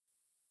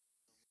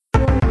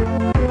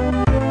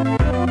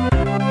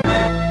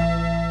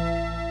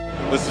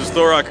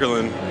Thor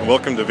Ackerlin, and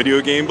welcome to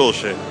Video Game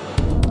Bullshit.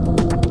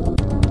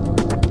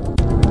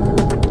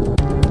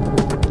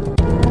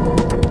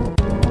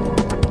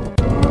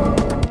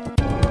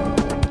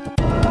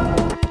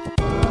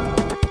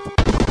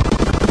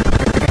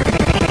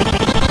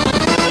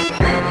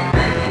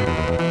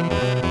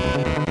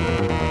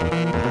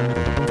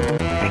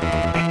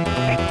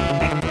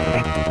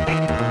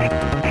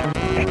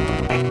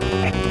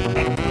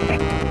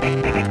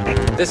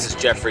 This is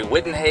Jeffrey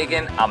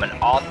Wittenhagen. I'm an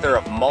author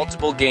of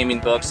multiple gaming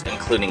books,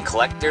 including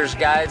collector's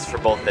guides for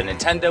both the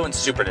Nintendo and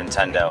Super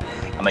Nintendo.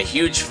 I'm a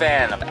huge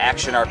fan of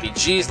action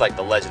RPGs like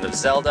The Legend of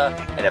Zelda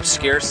and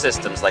obscure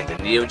systems like the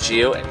Neo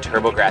Geo and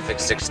TurboGrafx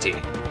 16.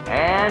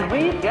 And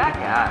we've got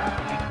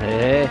guys.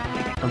 Hey,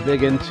 I'm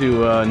big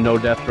into no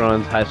death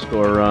runs, high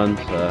score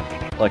runs,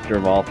 collector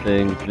of all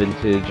things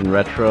vintage and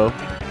retro.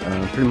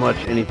 Pretty much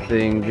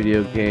anything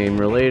video game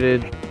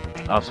related.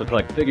 I also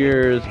collect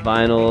figures,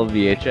 vinyl,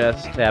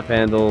 VHS, tap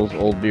handles,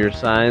 old beer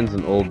signs,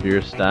 and old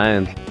beer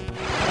steins.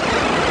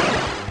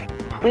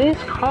 Please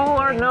call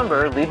our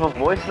number, leave a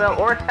voicemail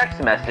or a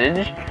text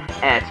message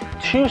at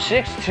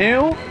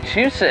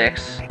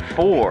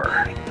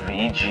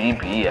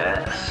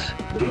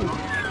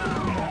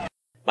 262-264-VGBS.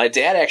 My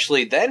dad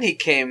actually, then he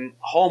came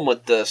home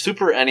with the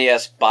Super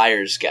NES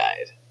Buyer's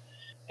Guide.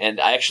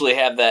 And I actually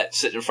have that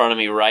sitting in front of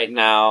me right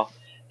now.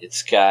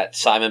 It's got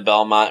Simon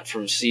Belmont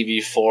from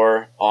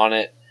CV4 on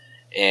it,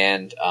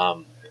 and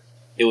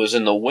it was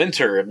in the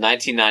winter of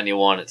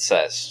 1991, it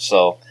says.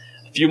 So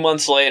a few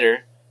months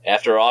later,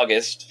 after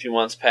August, a few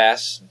months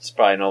pass, it's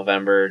probably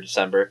November,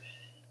 December,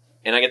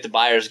 and I get the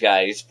buyer's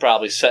guide. He's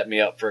probably set me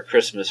up for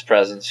Christmas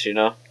presents, you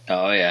know?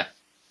 Oh, yeah.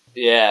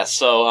 Yeah,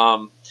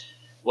 so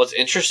what's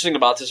interesting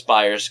about this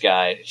buyer's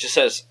guide, it just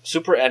says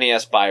Super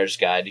NES Buyer's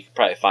Guide. You can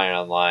probably find it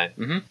online.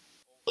 Mm-hmm.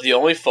 The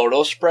only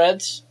photo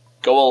spreads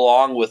go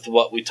along with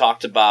what we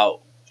talked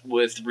about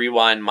with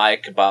Rewind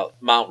Mike about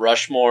Mount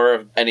Rushmore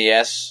of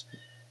NES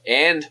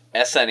and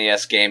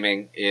SNES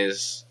gaming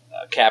is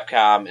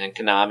Capcom and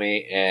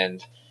Konami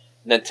and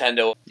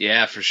Nintendo.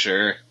 Yeah, for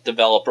sure.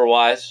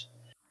 Developer-wise.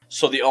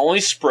 So the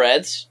only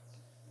spreads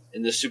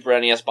in the Super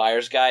NES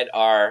Buyer's Guide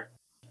are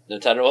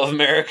Nintendo of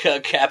America,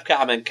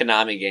 Capcom, and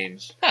Konami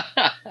games.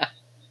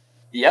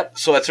 Yep,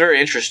 so that's very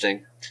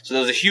interesting. So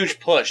there's a huge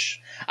push.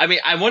 I mean,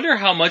 I wonder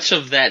how much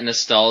of that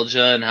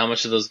nostalgia and how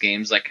much of those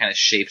games like kind of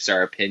shapes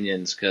our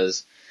opinions,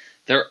 because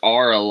there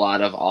are a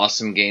lot of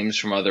awesome games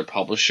from other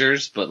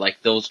publishers, but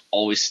like those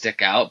always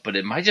stick out. But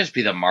it might just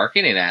be the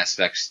marketing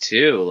aspects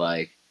too.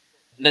 Like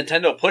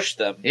Nintendo pushed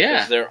them. Yeah,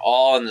 because they're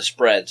all in the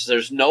spreads.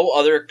 There's no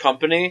other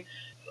company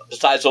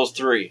besides those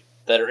three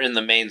that are in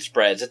the main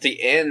spreads. At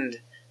the end,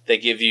 they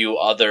give you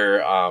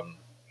other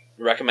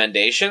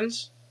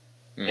recommendations.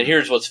 Mm. And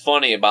here's what's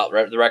funny about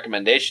the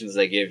recommendations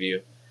they give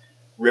you.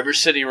 River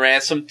City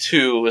Ransom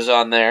 2 is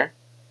on there.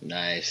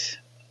 Nice.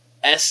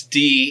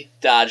 SD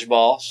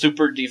Dodgeball,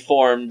 Super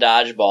Deformed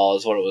Dodgeball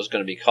is what it was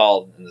going to be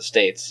called in the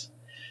States.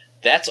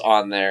 That's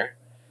on there.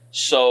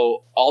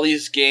 So all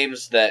these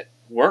games that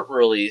weren't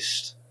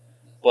released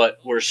but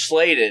were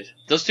slated.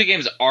 Those two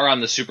games are on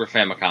the Super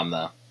Famicom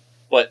though.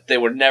 But they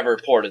were never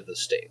ported to the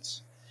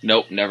States.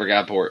 Nope, never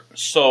got port.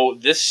 So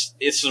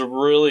it's a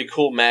really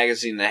cool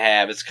magazine to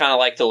have. It's kind of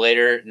like the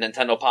later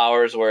Nintendo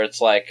Powers where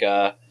it's like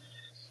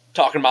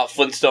talking about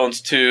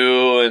Flintstones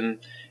 2 and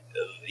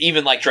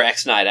even like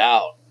Drax Night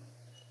Out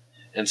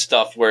and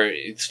stuff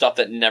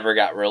that never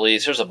got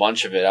released. There's a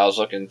bunch of it. I was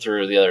looking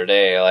through the other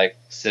day, like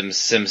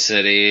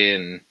SimCity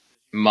and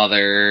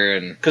Mother,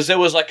 and because there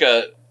was like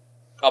a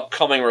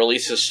upcoming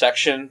releases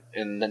section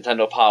in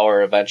Nintendo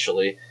Power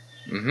eventually.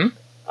 Mm-hmm.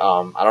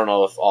 I don't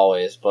know if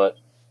always, but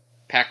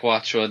Pack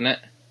Watch, wasn't it?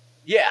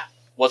 Yeah.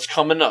 What's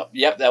coming up?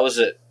 Yep, that was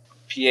it.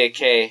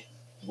 PAK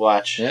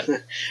Watch. Yep.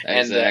 And,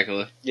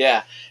 exactly.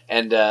 Yeah.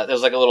 And there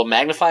was like a little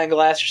magnifying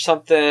glass or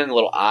something, a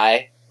little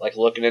eye, like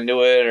looking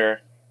into it,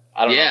 or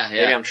I don't know. Yeah.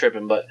 Maybe I'm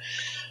tripping, but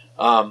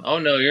oh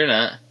no, you're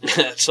not.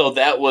 So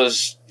that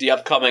was the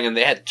upcoming, and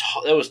they had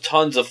there was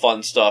tons of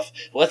fun stuff.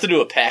 We'll have to do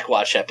a Pack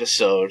Watch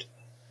episode.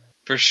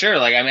 For sure.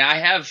 Like, I mean, I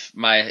have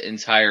my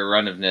entire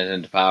run of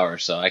Nintendo Power,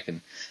 so I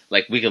can,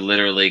 like, we could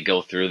literally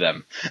go through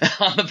them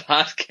on the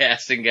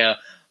podcast and go,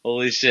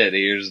 holy shit,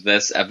 here's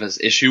this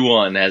episode, issue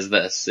 1 has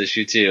this,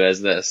 issue 2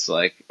 has this,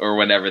 like, or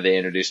whenever they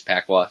introduced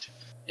Pack Watch.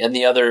 And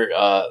the other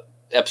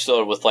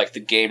episode with, like, the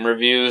game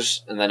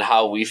reviews and then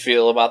how we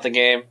feel about the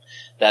game,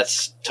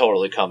 that's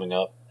totally coming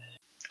up.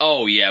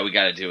 Oh, yeah, we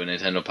gotta do a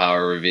Nintendo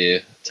Power review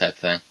type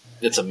thing.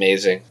 It's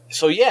amazing.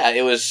 So, yeah,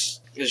 it was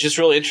just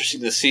really interesting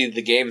to see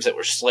the games that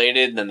were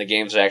slated and then the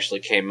games that actually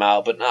came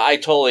out. But I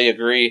totally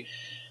agree.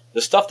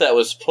 The stuff that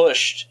was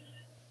pushed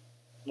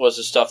was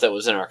the stuff that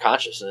was in our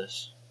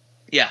consciousness.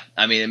 Yeah,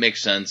 I mean, it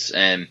makes sense.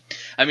 And,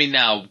 I mean,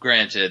 now,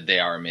 granted, they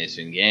are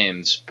amazing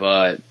games,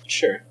 but...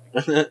 Sure.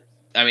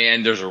 I mean,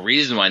 and there's a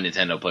reason why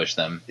Nintendo pushed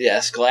them.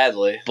 Yes,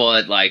 gladly.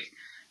 But, like,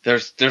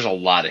 there's a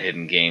lot of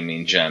hidden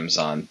gaming gems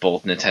on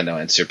both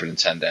Nintendo and Super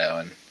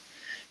Nintendo. And,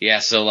 yeah,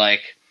 so,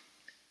 like...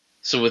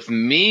 So with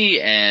me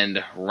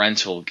and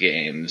rental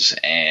games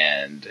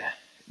and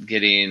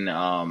getting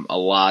a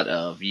lot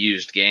of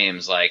used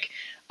games. Like,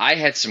 I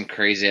had some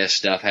crazy ass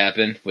stuff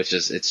happen,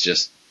 it's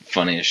just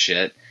funny as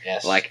shit.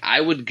 Yes. Like, I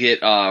would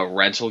get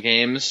rental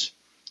games,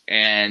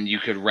 and you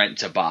could rent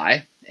to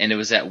buy, and it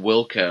was at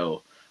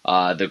Wilco.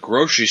 The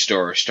grocery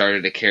store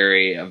started to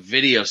carry a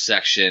video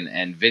section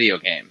and video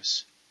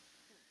games.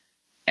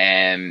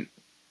 And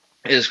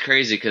it was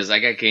crazy because I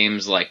got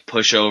games like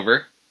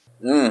Pushover.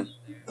 The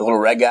little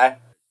red guy.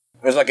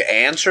 There's like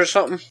ants or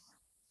something.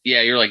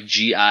 Yeah, you're like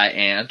G.I.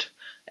 Ant,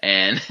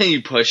 and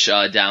you push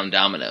down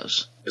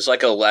dominoes. It's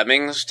like a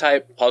Lemmings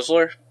type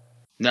puzzler.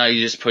 No,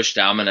 you just push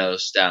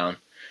dominoes down.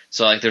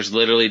 So like, there's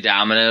literally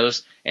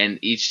dominoes, and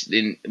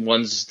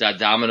one's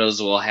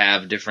dominoes will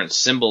have different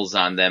symbols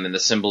on them, and the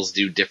symbols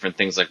do different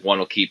things. Like, one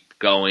will keep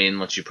going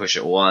once you push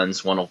it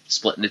once, one will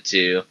split into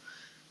two.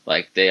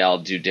 Like, they all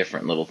do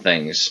different little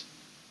things.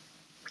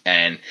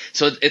 And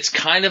so it's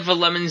kind of a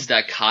Lemons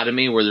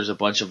dichotomy where there's a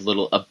bunch of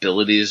little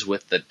abilities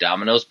with the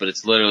dominoes, but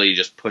it's literally you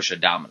just push a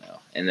domino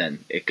and then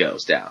it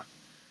goes down.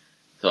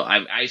 So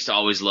I used to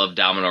always love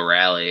Domino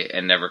Rally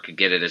and never could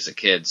get it as a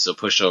kid, so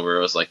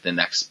Pushover was like the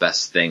next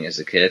best thing as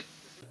a kid.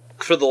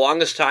 For the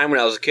longest time when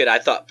I was a kid, I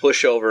thought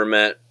pushover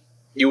meant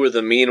you were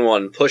the mean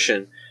one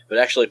pushing, but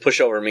actually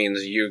pushover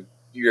means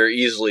you're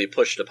easily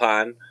pushed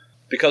upon.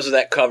 Because of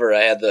that cover,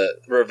 I had the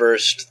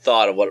reversed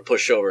thought of what a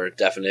pushover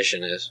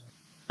definition is.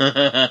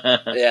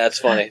 Yeah, it's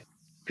funny.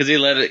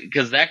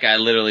 Because that guy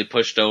literally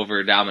pushed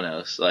over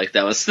dominoes. Like,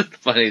 that was the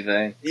funny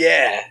thing.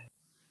 Yeah.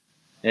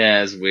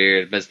 Yeah, it's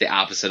weird, but it's the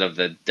opposite of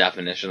the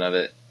definition of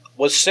it.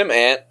 Was Sim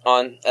Ant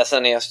on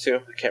SNES too?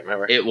 I can't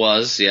remember. It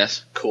was,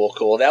 yes.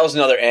 Cool. That was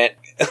another ant,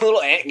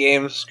 little ant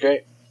game. It's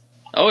great.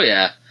 Oh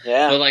yeah.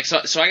 Yeah. But like,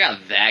 so I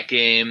got that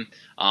game.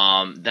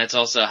 That's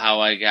also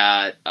how I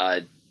got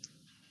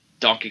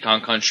Donkey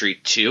Kong Country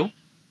 2.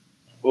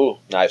 Ooh,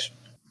 nice.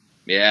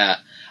 Yeah.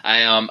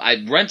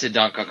 I rented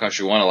Donkey Kong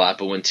Country 1 a lot,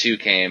 but when 2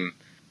 came,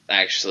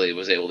 I actually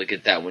was able to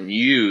get that one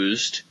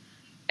used,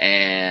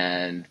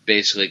 and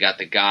basically got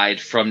the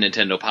guide from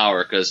Nintendo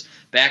Power, because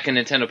back in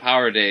Nintendo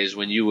Power days,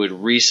 when you would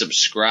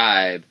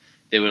resubscribe,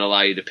 they would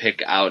allow you to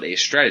pick out a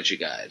strategy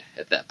guide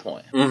at that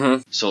point.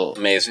 Mm-hmm. So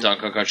amazing.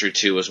 Donkey Kong Country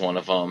 2 was one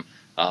of them.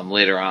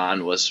 Later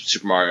on was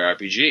Super Mario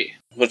RPG.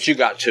 What you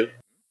got to?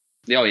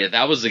 Oh yeah,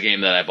 that was the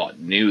game that I bought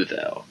new,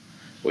 though,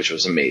 which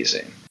was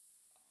amazing.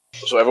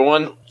 So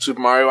everyone,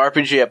 Super Mario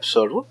RPG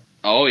episode. Whoop.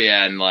 Oh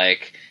yeah, and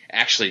like,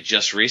 actually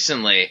just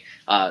recently,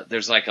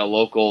 there's like a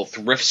local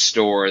thrift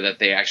store that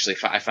they actually,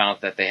 I found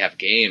out that they have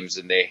games,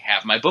 and they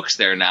have my books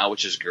there now,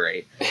 which is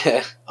great.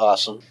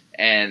 Awesome.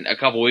 And a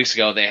couple weeks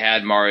ago, they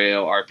had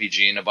Mario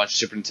RPG and a bunch of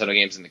Super Nintendo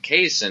games in the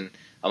case, and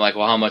I'm like,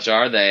 well, how much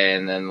are they?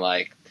 And then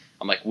like,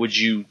 I'm like, would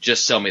you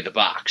just sell me the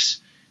box?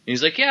 And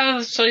he's like, yeah,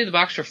 I'll sell you the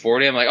box for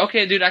 $40. I'm like,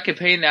 okay, dude, I can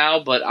pay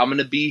now, but I'm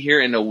gonna be here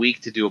in a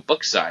week to do a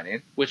book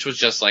signing, which was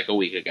just like a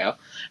week ago.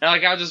 And I'm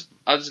like,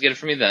 I'll just get it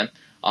from you then.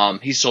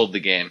 He sold the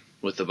game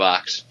with the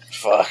box.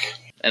 Fuck.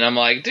 And I'm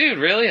like, dude,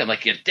 really? I'm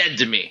like, you're dead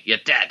to me. You're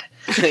dead.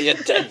 You're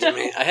dead to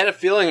me. I had a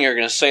feeling you were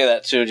gonna say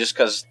that too, just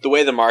because the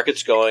way the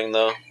market's going,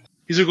 though.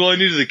 He's like, well, I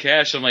needed the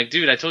cash. I'm like,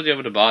 dude, I told you I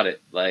would have bought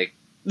it. Like,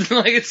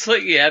 like it's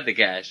like you had the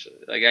cash.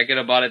 Like, I could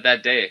have bought it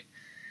that day.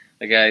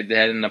 Like, I had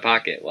it in the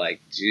pocket.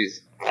 Like, jeez.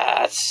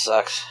 That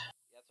sucks.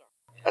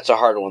 That's a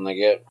hard one to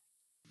get.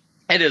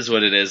 It is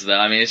what it is, though.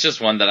 I mean, it's just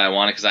one that I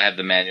wanted because I have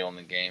the manual in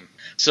the game.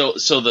 So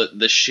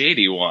the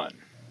shady one.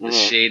 The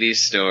shady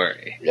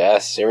story.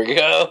 Yes, here we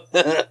go.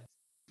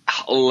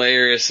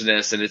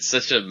 Hilariousness, and it's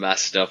such a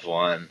messed up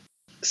one.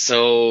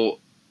 So,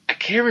 I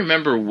can't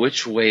remember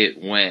which way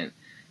it went,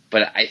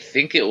 but I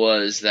think it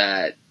was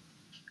that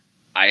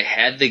I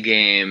had the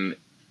game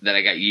that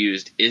I got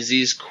used,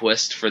 Izzy's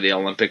Quest for the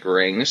Olympic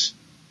Rings.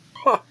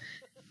 Huh.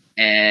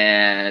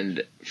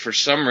 And for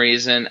some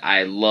reason,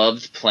 I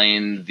loved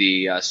playing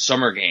the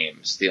summer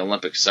games, the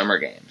Olympic summer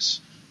games.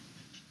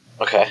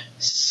 Okay.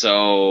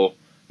 So,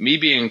 me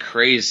being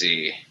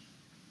crazy,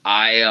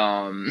 I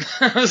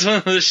was one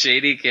of those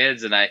shady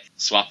kids, and I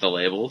swapped the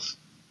labels.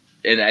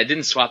 And I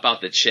didn't swap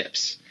out the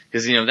chips,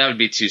 because, you know, that would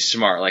be too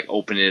smart, like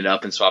opening it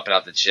up and swapping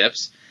out the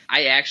chips.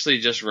 I actually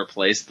just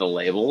replaced the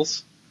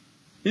labels.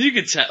 You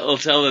could tell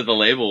that the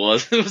label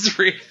was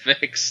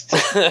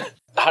refixed.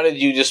 How did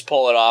you just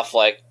pull it off,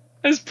 like...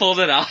 I just pulled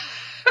it off.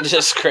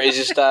 Just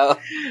crazy style?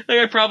 Like,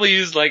 I probably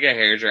used, like, a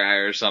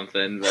hairdryer or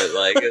something, but,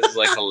 like, it was,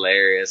 like,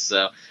 hilarious.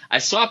 So, I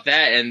swapped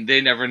that, and they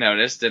never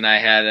noticed, and I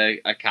had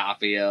a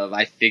copy of,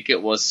 I think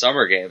it was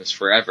Summer Games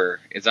Forever.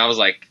 Because I was,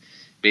 like,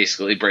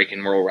 basically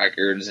breaking world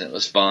records, and it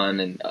was fun,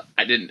 and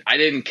I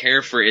didn't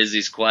care for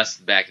Izzy's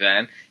Quest back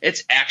then.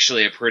 It's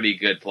actually a pretty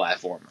good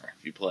platformer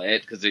if you play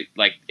it, because,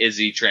 like,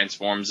 Izzy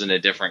transforms into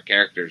different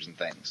characters and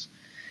things.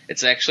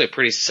 It's actually a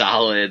pretty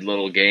solid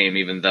little game,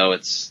 even though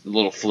it's a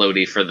little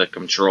floaty for the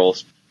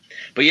controls.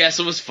 But yes,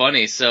 it was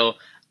funny. So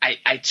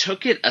I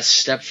took it a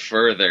step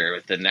further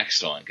with the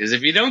next one, because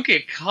if you don't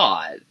get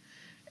caught,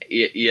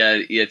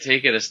 you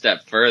take it a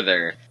step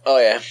further. Oh,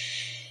 yeah.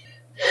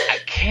 I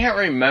can't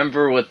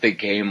remember what the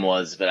game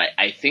was, but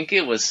I think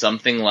it was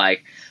something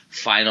like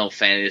Final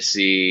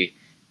Fantasy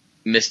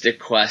Mystic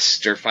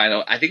Quest or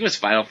I think it was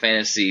Final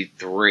Fantasy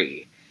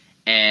 3.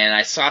 And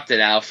I swapped it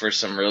out for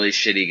some really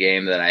shitty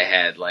game that I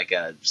had, like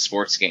a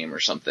sports game or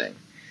something.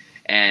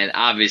 And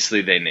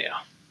obviously they knew.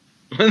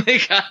 When they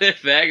got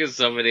it back and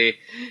somebody,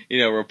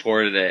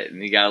 reported it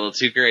and he got a little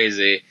too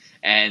crazy.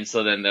 And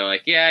so then they're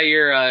like, yeah,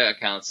 your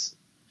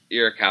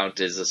account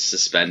is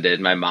suspended.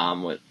 My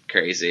mom went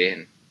crazy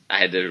and I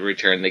had to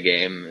return the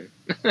game.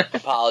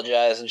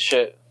 Apologize and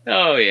shit.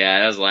 Oh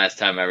yeah, that was the last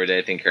time I ever did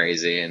anything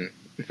crazy and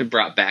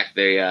brought back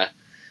the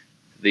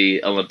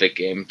Olympic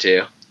game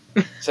too.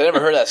 So I never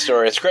heard that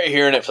story. It's great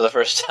hearing it for the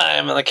first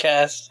time on the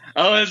cast.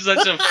 Oh, it's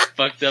such a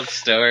fucked up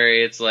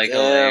story. It's like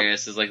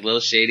hilarious. It's like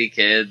little shady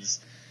kids.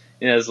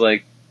 It's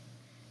like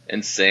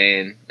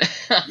insane.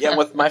 Yeah,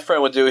 what my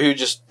friend would do,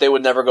 they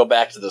would never go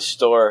back to the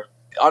store.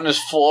 On his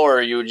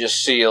floor, you would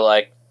just see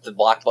like the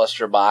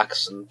Blockbuster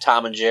box and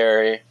Tom and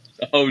Jerry.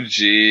 Oh,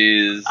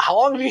 jeez. How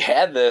long have you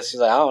had this? He's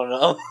like, I don't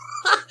know.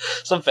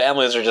 Some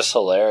families are just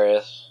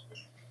hilarious.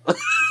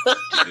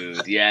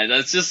 Dude, yeah,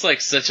 that's just like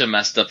such a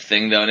messed up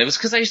thing though, and it was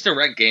because I used to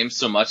rent games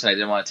so much and I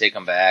didn't want to take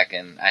them back,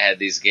 and I had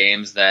these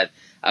games that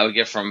I would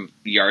get from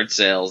yard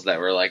sales that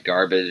were like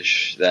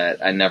garbage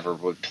that I never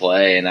would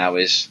play, and I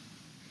was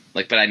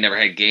like, but I never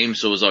had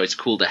games, so it was always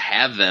cool to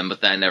have them, but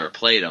then I never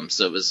played them,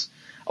 so it was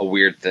a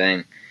weird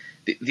thing.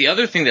 The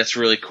other thing that's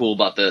really cool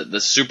about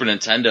the Super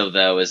Nintendo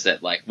though is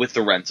that like with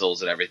the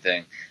rentals and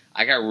everything,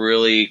 I got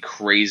really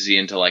crazy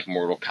into like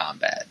Mortal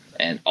Kombat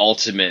and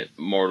Ultimate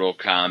Mortal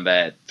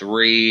Kombat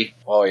 3.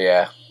 Oh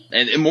yeah.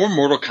 And more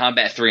Mortal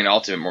Kombat 3 and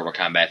Ultimate Mortal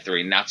Kombat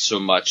 3, not so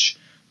much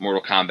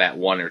Mortal Kombat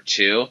 1 or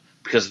 2,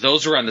 because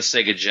those were on the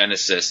Sega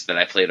Genesis that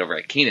I played over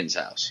at Keenan's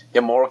house.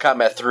 Yeah, Mortal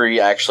Kombat 3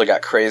 I actually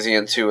got crazy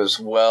into as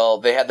well.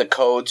 They had the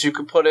codes you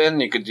could put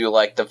in. You could do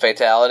like the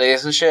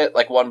fatalities and shit,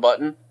 like one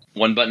button.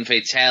 One button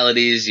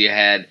fatalities, you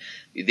had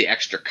the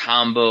extra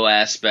combo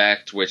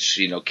aspect, which,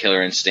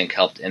 Killer Instinct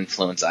helped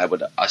influence, I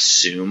would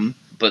assume.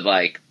 But,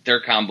 like,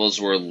 their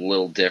combos were a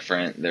little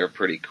different. They're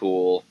pretty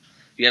cool.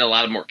 You had a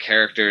lot of more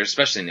characters,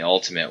 especially in the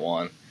Ultimate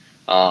one.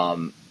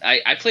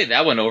 I played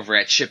that one over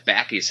at Chip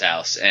Backy's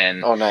house.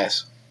 And oh,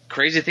 nice.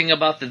 Crazy thing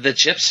about the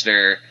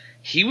Chipster,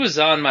 he was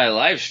on my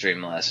live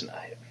stream last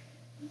night.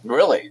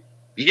 Really?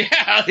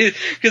 Yeah,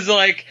 because,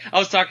 like, I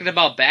was talking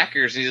about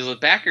backers, and he was like,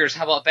 backers,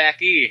 how about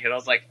back E? And I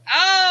was like,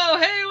 oh,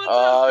 hey, what's up?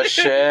 Oh,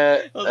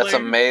 shit. That's like,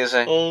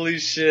 amazing. Holy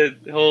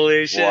shit.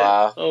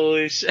 Wow.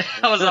 Holy shit.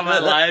 I was on my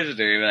live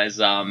stream, and I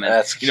saw him. And,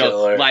 that's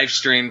killer. Live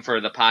stream for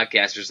the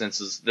podcasters,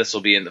 since this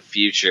will be in the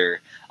future,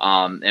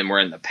 and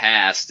we're in the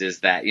past,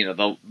 is that,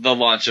 the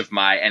launch of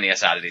my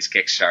NES Oddities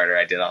Kickstarter,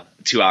 I did a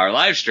 2-hour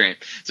live stream.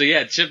 So,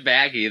 yeah, Chip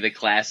Baggy, the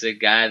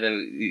classic guy that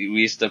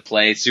we used to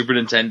play Super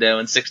Nintendo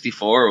and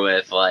 64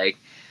 with, like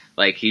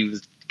he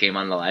came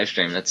on the live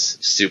stream. That's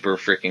super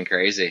freaking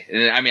crazy.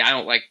 And I mean,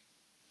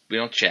 we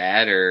don't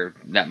chat or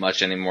that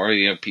much anymore.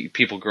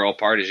 People grow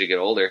apart as you get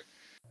older.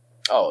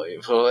 Oh,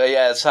 well,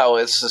 yeah, it's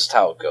just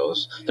how it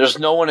goes. There's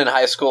no one in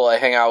high school I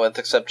hang out with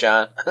except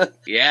John.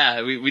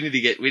 Yeah, we need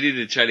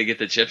to try to get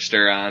the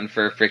Chipster on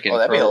for a freaking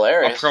that'd be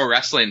hilarious. A pro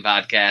wrestling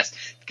podcast.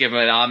 Give him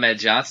an Ahmed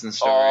Johnson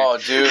story. Oh,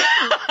 dude.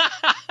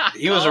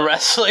 He was a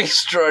wrestling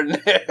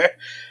extraordinaire.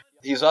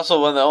 He was also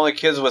one of the only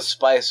kids with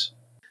spice.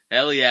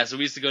 Hell yeah. So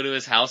we used to go to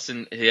his house,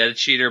 and he had a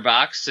cheater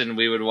box, and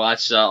we would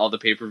watch all the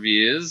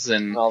pay-per-views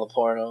and all the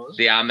pornos.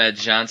 The Ahmed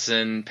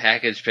Johnson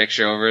package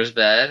picture over his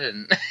bed.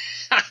 And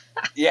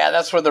yeah,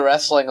 that's where the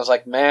wrestling was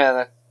like, man,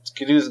 that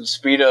kid using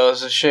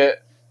Speedos and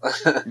shit.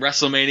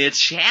 WrestleMania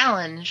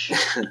Challenge.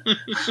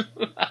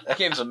 That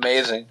game's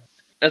amazing.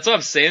 That's what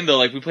I'm saying, though.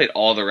 Like, we played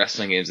all the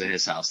wrestling games at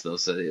his house, though,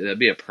 so that'd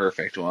be a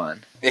perfect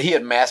one. Yeah, he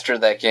had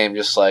mastered that game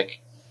just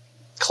like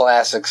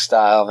classic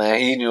style, man.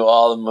 He knew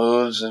all the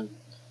moves, and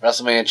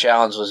WrestleMania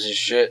Challenge was his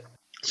shit.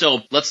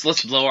 So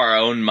let's blow our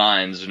own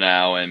minds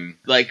now, and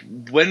like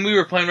when we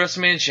were playing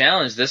WrestleMania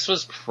Challenge, this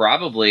was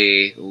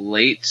probably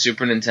late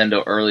Super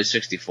Nintendo, early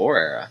 64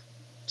 era.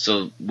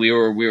 So we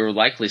were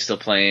likely still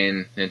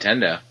playing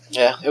Nintendo.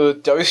 Yeah,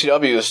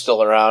 WCW was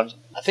still around.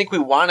 I think we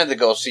wanted to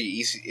go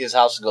see his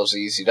house to go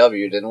see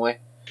ECW, didn't we?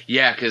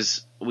 Yeah,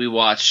 because we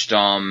watched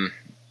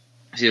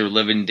either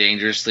Living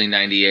Dangerously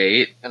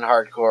 98 and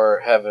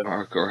Hardcore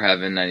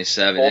Heaven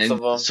 97. Both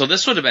of them. So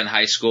this would have been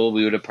high school.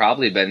 We would have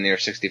probably been near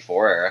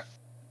 64 era.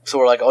 So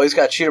we're like, oh, he's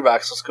got cheater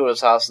box. Let's go to his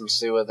house and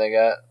see what they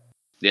got.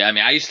 Yeah, I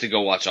mean, I used to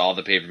go watch all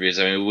the pay-per-views.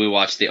 I mean, we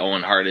watched the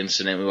Owen Hart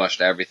incident. We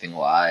watched everything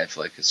live.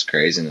 Like, it's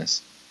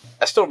craziness.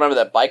 I still remember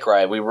that bike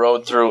ride. We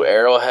rode through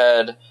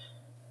Arrowhead,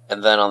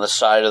 and then on the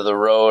side of the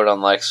road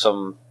on, like,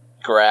 some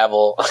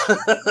gravel.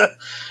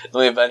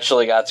 We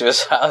eventually got to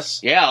his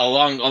house. Yeah,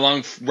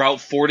 along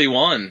Route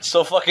 41.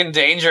 So fucking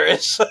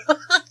dangerous.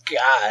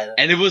 God.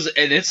 And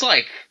it's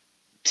like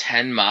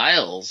 10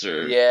 miles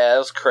or yeah, it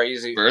was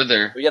crazy.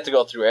 Further. We have to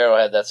go through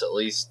Arrowhead. That's at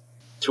least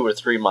 2 or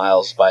 3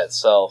 miles by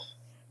itself.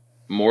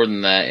 More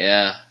than that,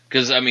 yeah.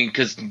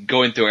 Because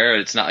going through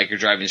Arrowhead, it's not like you're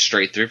driving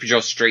straight through. If you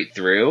drove straight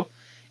through,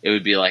 it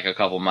would be like a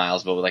couple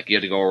miles, but like you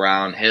had to go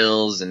around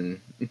hills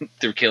and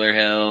through Killer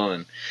Hill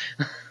and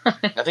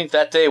I think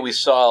that day we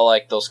saw,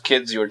 like, those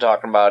kids you were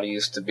talking about who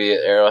used to be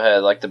at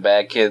Arrowhead, like the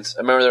bad kids.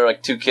 I remember there were,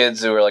 like, 2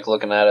 kids who were, like,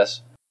 looking at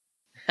us.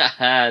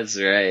 That's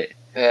right.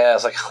 Yeah, I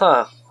was like,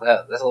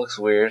 that looks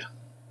weird.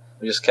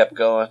 We just kept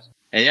going.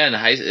 And yeah,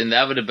 and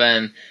that would have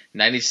been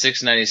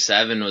 96,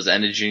 97 was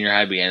end of junior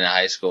high, beginning of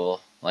high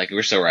school. Like, we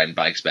were still riding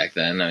bikes back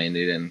then. I mean,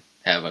 they didn't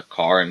have a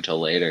car until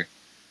later.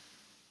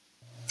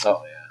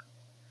 Oh, yeah.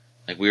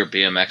 Like, we were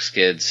BMX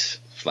kids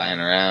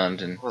flying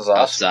around and Was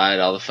awesome. outside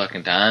all the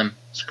fucking time.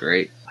 It's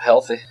great.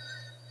 Healthy.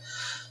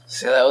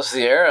 See, that was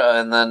the era,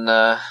 and then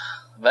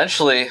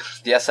eventually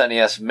the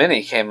SNES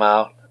Mini came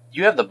out.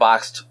 You have the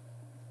boxed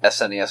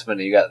SNES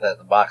Mini. You got that in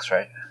the box,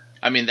 right?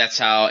 I mean, that's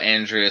how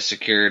Andrea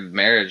secured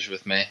marriage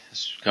with me.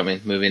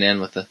 Moving in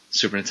with the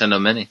Super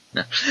Nintendo Mini.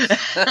 No.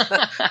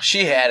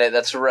 She had it.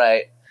 That's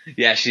right.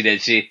 Yeah, she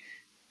did. She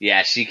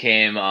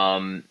came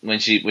when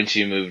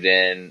she moved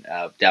in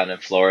down in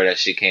Florida.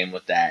 She came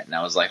with that, and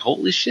I was like,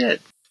 "Holy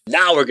shit!"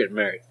 Now we're getting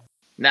married.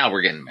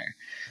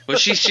 Well,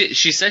 she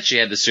said she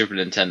had the Super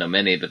Nintendo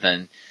Mini, but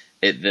then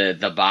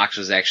the box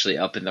was actually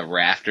up in the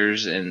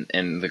rafters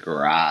in the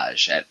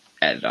garage at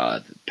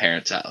the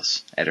parents'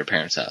 house, at her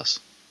parents' house.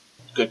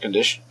 Good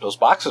condition. Those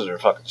boxes are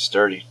fucking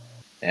sturdy.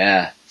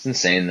 Yeah, it's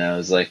insane though. It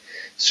was like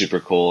super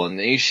cool,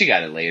 and she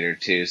got it later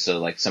too. So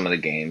like some of the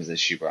games that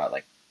she brought,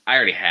 like I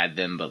already had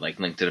them, but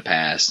like Link to the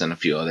Past and a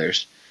few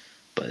others.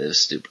 But it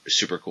was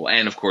super cool,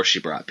 and of course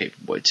she brought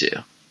Paperboy too.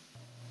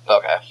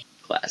 Okay.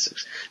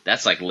 Classics.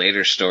 That's like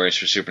later stories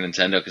for Super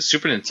Nintendo, because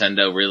Super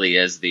Nintendo really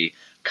is the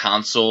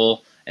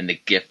console and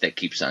the gift that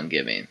keeps on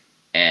giving,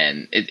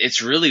 and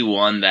it's really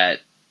one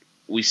that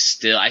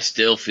I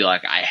still feel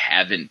like I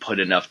haven't put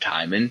enough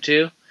time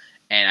into,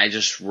 and I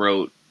just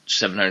wrote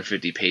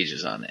 750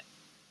 pages on it,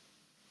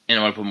 and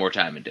I want to put more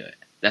time into it.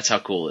 That's how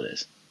cool it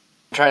is.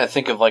 I'm trying to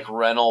think of, like,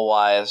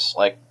 rental-wise,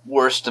 like,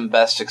 worst and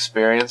best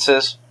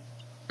experiences.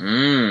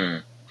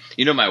 You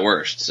know my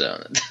worst,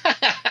 so.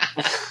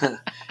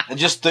 And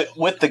just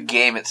with the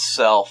game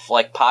itself,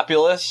 like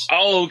Populous.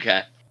 Oh,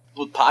 okay.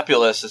 With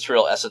Populous, it's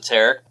real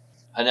esoteric.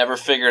 I never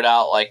figured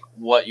out, like,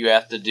 what you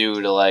have to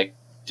do to, like,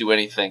 do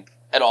anything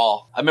at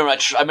all. I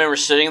remember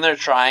sitting there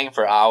trying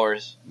for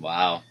hours.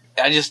 Wow.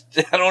 I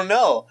don't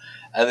know.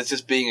 It's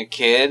just being a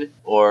kid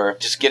or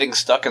just getting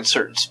stuck in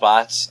certain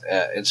spots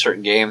in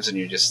certain games, and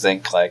you just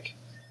think, like,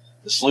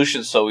 the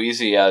solution's so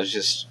easy, I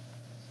just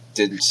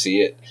didn't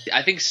see it.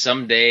 I think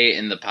someday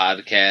in the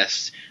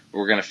podcast,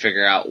 we're going to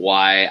figure out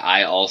why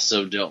I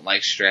also don't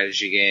like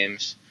strategy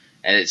games,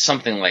 and it's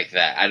something like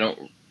that. I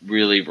don't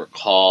really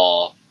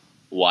recall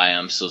why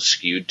I'm so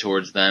skewed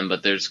towards them,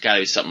 but there's got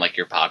to be something like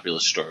your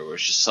Populous story where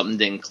it's just something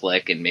didn't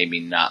click and made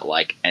me not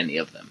like any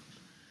of them.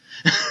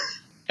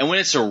 And when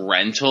it's a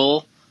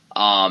rental,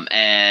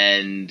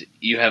 and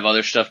you have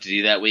other stuff to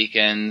do that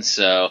weekend,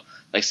 so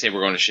like say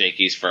we're going to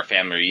Shakey's for a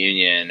family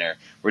reunion or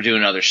we're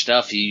doing other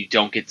stuff, you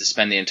don't get to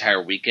spend the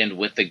entire weekend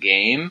with the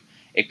game,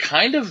 it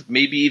kind of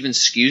maybe even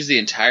skews the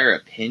entire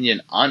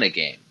opinion on a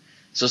game.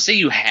 So say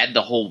you had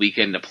the whole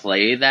weekend to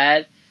play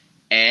that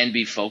and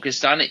be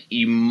focused on it,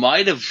 you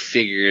might have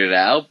figured it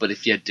out, but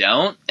if you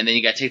don't, and then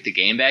you got to take the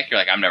game back, you're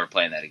like, I'm never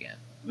playing that again.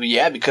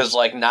 Yeah, because,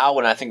 like, now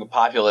when I think of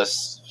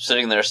Populous,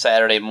 sitting there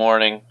Saturday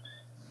morning,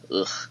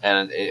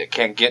 and it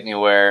can't get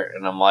anywhere,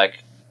 and I'm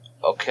like,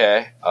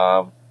 okay,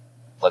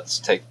 let's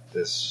take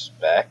this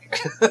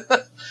back.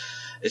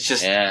 It's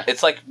just,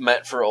 It's like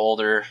meant for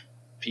older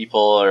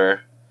people,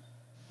 or,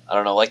 I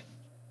don't know, like,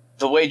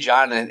 the way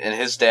John and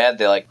his dad,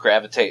 they, like,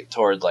 gravitate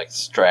toward, like,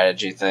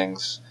 strategy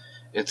things.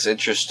 It's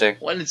interesting.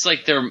 When it's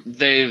like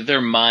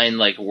their mind,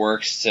 like,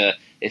 works to,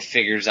 it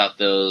figures out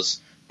those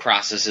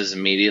processes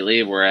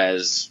immediately,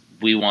 whereas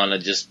we want to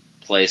just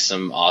play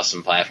some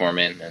awesome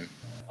platforming. And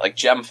like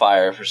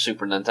Gemfire for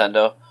Super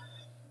Nintendo.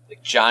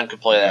 Like, John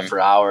could play that for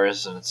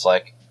hours, and it's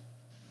like,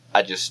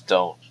 I just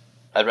don't.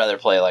 I'd rather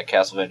play, like,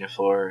 Castlevania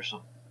 4 or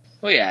something.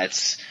 Well, yeah,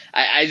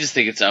 I just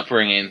think it's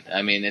upbringing.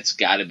 I mean, it's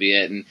got to be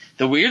it. And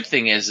the weird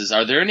thing is,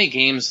 are there any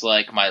games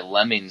like my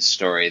Lemmings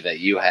story that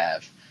you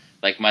have?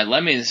 Like, my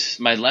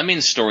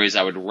Lemmings stories,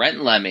 I would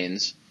rent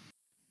Lemmings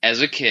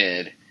as a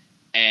kid,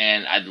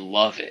 and I'd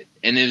love it.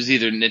 And it was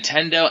either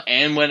Nintendo,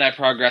 and when I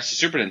progressed to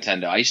Super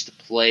Nintendo, I used to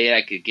play it,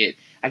 I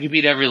could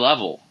beat every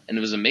level, and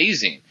it was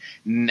amazing.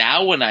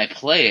 Now when I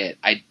play it,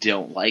 I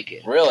don't like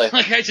it. Really?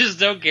 Like, I just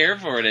don't care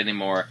for it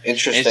anymore.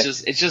 Interesting.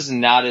 It's just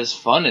not as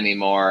fun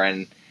anymore,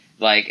 and,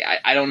 like,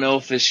 I don't know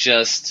if it's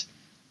just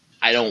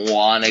I don't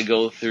want to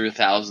go through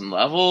 1,000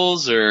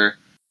 levels, or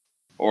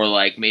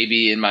like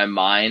maybe in my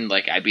mind,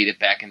 like, I beat it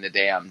back in the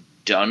day, I'm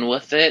done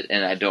with it,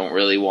 and I don't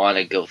really want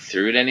to go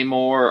through it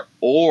anymore,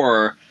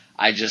 or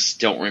I just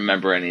don't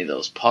remember any of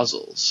those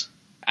puzzles.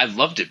 I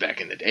loved it back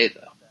in the day,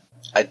 though.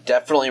 I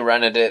definitely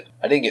rented it.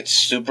 I didn't get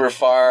super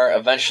far.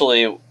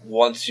 Eventually,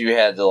 once you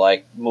had to,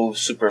 like, move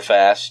super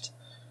fast,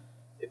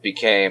 it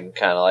became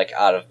kind of, like,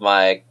 out of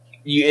my...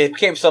 It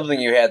became something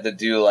you had to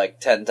do, like,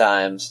 10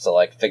 times to,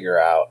 like, figure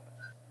out.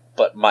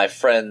 But my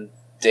friend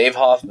Dave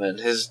Hoffman,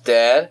 his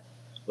dad,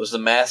 was the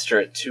master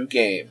at 2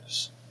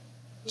 games.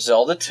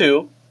 Zelda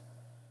 2,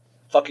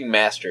 fucking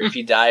master. If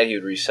he died, he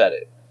would reset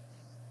it.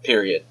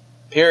 Period.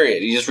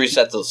 He just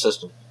reset the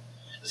system.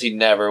 Because he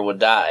never would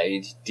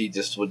die. He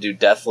just would do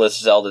deathless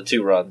Zelda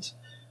 2 runs.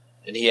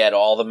 And he had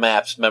all the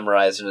maps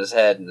memorized in his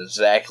head and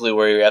exactly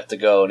where you have to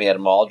go, and he had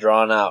them all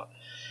drawn out.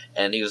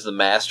 And he was the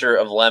master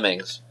of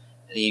lemmings.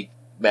 And he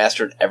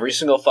mastered every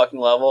single fucking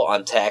level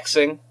on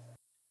taxing.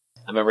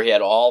 I remember he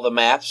had all the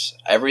maps,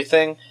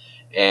 everything.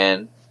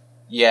 And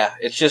yeah,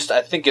 it's just,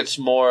 I think it's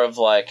more of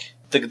like,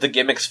 the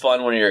gimmick's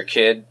fun when you're a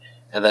kid.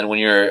 And then when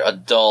you're an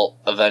adult,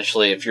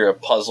 eventually, if you're a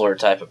puzzler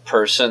type of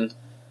person,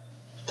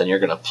 then you're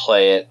going to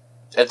play it.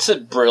 It's a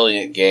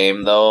brilliant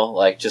game, though.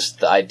 Like, just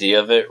the idea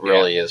of it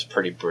really is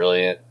pretty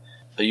brilliant.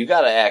 But you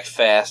gotta act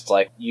fast.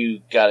 Like, you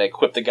gotta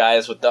equip the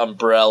guys with the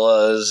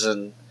umbrellas,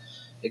 and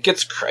it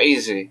gets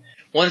crazy.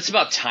 Well, it's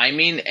about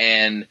timing,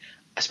 and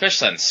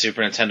especially on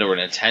Super Nintendo or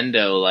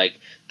Nintendo, like,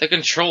 the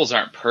controls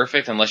aren't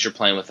perfect unless you're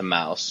playing with a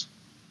mouse.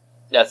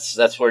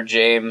 That's where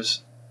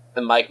James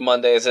and Mike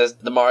Monday says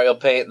the Mario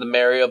Paint.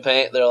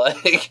 They're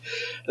like,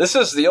 this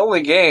is the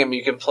only game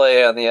you can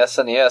play on the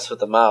SNES with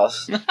the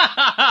mouse.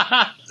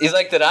 He's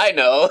like, that I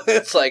know.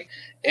 It's like,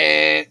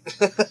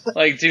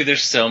 Like, dude,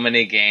 there's so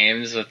many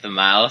games with the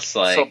mouse.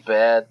 Like, so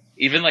bad.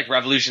 Even like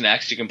Revolution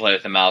X, you can play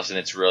with the mouse, and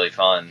it's really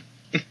fun.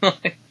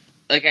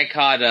 Like I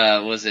caught,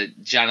 was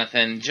it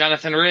Jonathan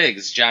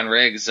Riggs? John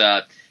Riggs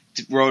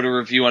wrote a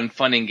review on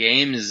Fun and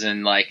Games,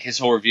 and like his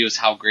whole review is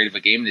how great of a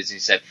game it is. And he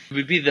said it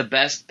would be the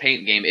best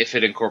paint game if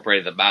it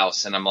incorporated the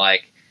mouse. And I'm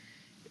like,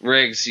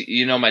 Riggs,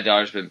 you know my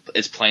daughter's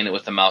is playing it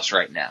with the mouse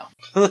right now.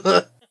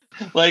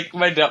 Like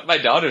my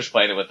daughter's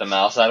playing it with the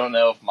mouse. I don't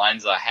know if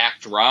mine's a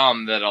hacked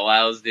ROM that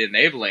allows the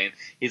enabling.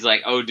 He's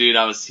like, oh dude,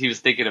 he was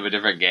thinking of a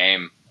different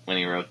game when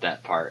he wrote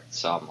that part.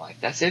 So I'm like,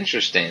 that's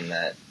interesting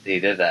that he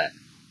did that.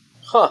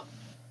 Huh.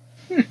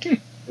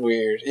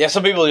 Weird. Yeah,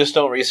 some people just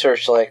don't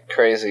research like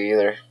crazy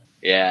either.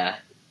 Yeah.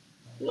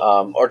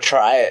 Or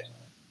try it.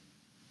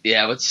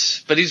 Yeah,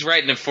 but he's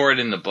writing for it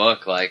in the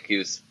book. Like, he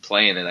was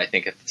playing it, I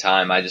think, at the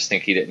time. I just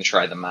think he didn't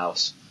try the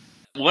mouse.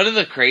 One of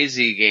the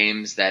crazy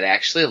games that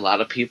actually a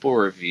lot of people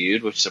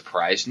reviewed, which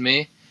surprised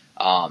me,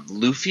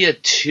 Lufia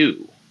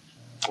 2.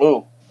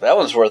 Ooh, that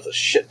one's worth a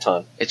shit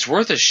ton. It's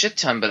worth a shit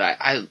ton, but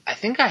I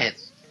think I had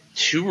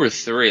 2 or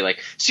 3. Like,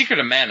 Secret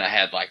of Mana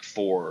had like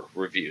 4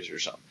 reviews or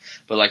something.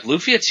 But like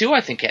Lufia 2, I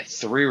think had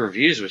 3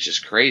 reviews, which is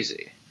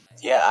crazy.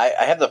 Yeah,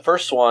 I had the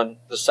first one.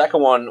 The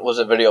second one was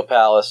at Video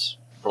Palace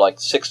for like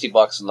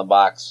 $60 in the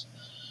box.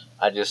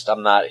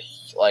 I'm not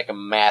like a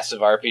massive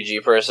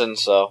RPG person,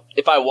 so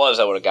if I was,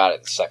 I would have got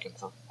it the second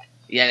time.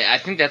 Yeah, I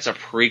think that's a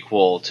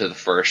prequel to the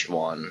first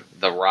one.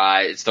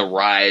 It's the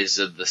Rise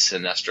of the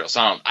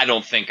Sinistrals. I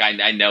don't think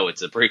I know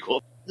it's a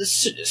prequel. The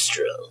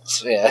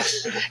Sinistrals. Yeah.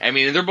 I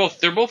mean,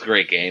 they're both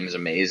great games,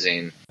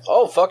 amazing.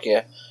 Oh, fuck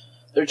yeah.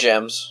 They're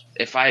gems.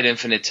 If I had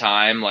infinite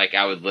time, like,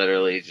 I would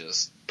literally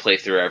just play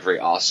through every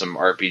awesome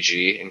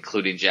RPG,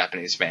 including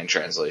Japanese fan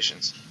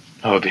translations.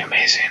 That would be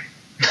amazing.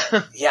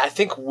 Yeah, I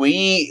think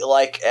we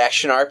like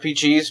action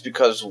RPGs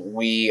because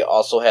we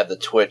also have the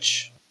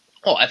Twitch.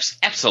 Oh,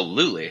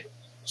 absolutely.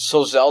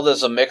 So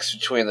Zelda's a mix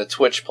between the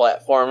Twitch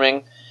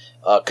platforming,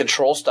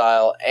 control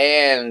style,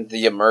 and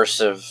the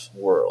immersive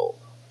world.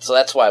 So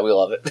that's why we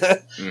love it.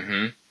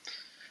 Mm-hmm.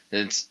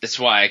 It's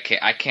why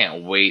I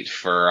can't wait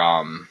for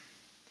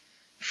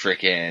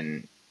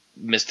freaking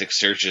Mystic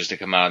Searches to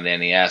come out on the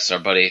NES. Our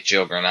buddy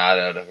Joe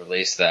Granado to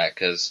release that,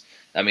 because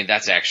I mean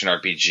that's action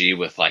RPG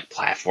with like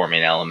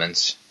platforming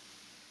elements.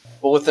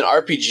 Well, with an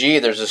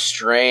RPG, there's a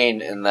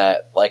strain in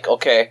that. Like,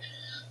 okay,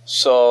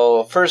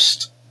 so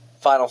first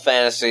Final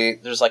Fantasy,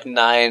 there's like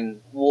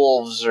 9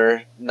 wolves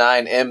or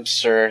 9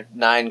 imps or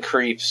 9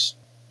 creeps.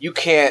 You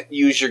can't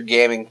use your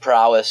gaming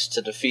prowess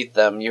to defeat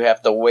them. You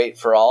have to wait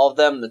for all of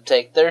them to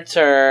take their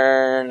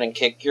turn and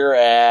kick your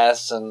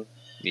ass, and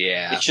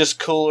yeah, it's just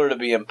cooler to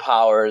be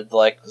empowered,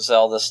 like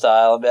Zelda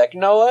style, and be like, you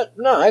know what?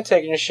 No, I ain't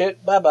taking your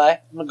shit. Bye-bye.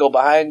 I'm gonna go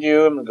behind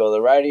you. I'm gonna go to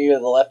the right of you, to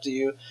the left of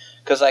you,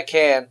 because I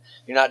can.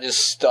 You're not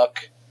just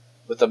stuck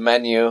with a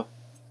menu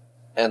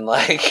and,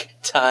 like,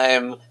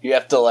 time. You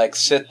have to, like,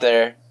 sit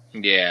there.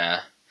 Yeah.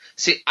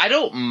 See, I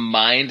don't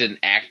mind an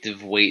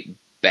active wait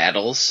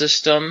battle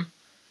system,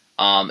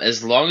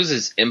 as long as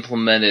it's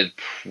implemented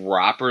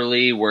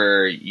properly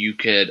where you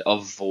could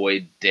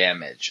avoid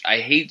damage. I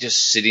hate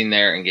just sitting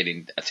there and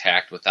getting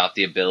attacked without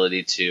the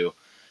ability to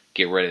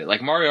get rid of it.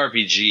 Like Mario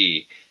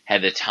RPG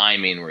had the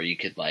timing where you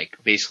could like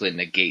basically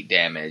negate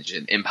damage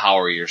and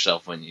empower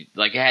yourself when you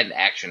like it had an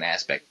action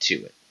aspect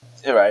to it.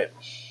 You're right.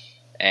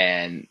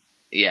 And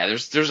yeah,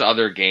 there's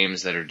other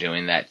games that are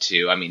doing that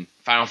too. I mean,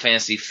 Final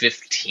Fantasy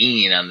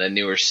 15 on the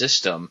newer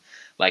system.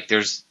 Like,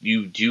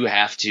 you do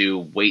have to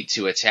wait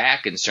to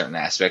attack in certain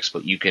aspects,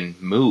 but you can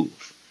move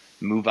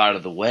out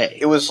of the way.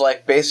 It was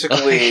like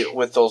basically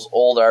with those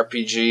old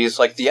RPGs,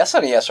 like the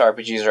SNES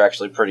RPGs are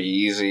actually pretty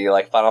easy.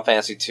 Like Final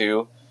Fantasy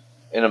 2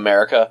 in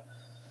America,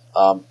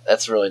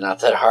 that's really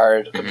not that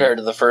hard compared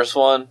to the first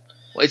one.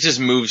 Well, it just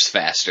moves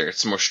faster.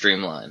 It's more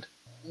streamlined.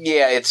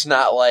 Yeah, it's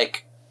not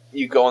like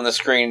you go on the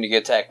screen to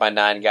get attacked by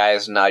 9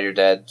 guys and now you're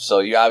dead. So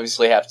you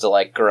obviously have to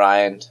like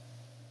grind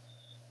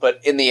But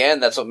in the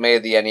end, that's what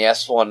made the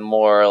NES one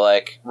more,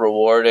 like,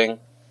 rewarding.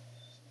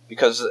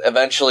 Because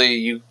eventually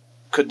you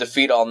could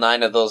defeat all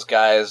 9 of those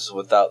guys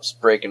without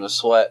breaking a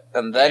sweat.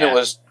 And then it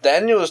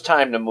was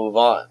time to move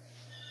on.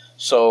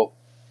 So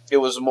it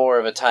was more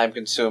of a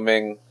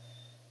time-consuming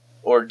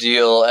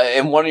ordeal.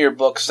 In one of your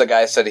books, the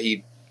guy said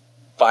he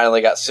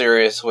finally got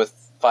serious with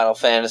Final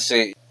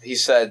Fantasy. He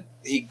said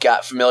he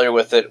got familiar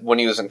with it when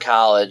he was in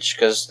college,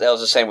 because that was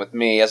the same with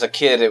me. As a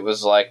kid, it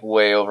was like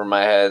way over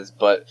my head,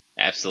 but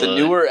Absolutely. the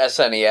newer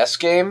SNES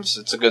games,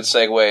 it's a good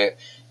segue,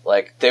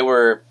 like, they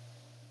were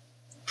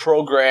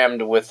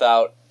programmed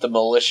without the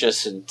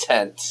malicious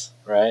intent,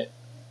 right?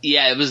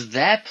 Yeah, it was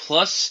that,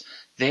 plus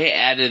they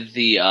added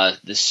the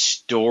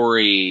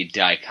story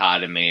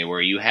dichotomy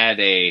where you had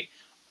a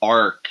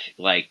arc,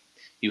 like,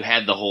 you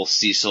had the whole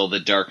Cecil, the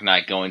Dark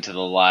Knight going to the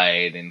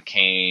light, and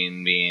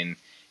Kane being,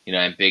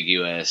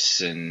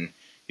 ambiguous, and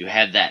you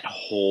had that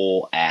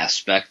whole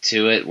aspect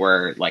to it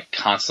where, like,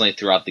 constantly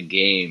throughout the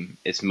game,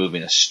 it's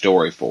moving a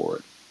story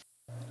forward.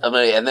 I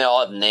mean, and they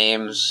all have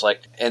names,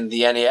 like, in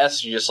the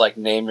NES, you just, like,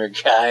 name your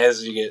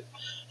guys, you get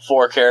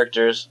 4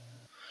 characters.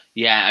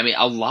 Yeah, I mean,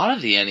 a lot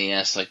of the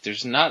NES, like,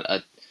 there's not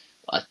a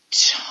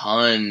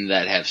ton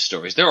that have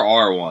stories. There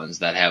are ones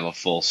that have a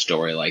full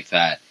story like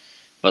that,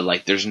 but,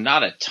 like, there's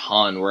not a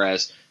ton,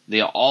 whereas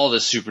all the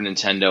Super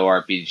Nintendo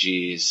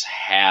RPGs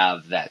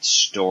have that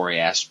story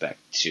aspect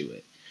to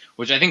it,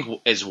 which I think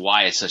is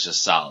why it's such a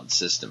solid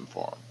system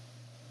for them.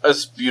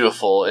 It's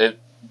beautiful,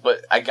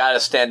 but I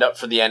gotta stand up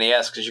for the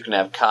NES, because you can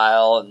have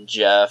Kyle and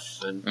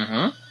Jeff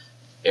and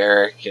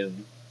Eric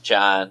and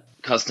John.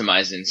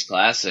 Customizing's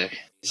classic.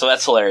 So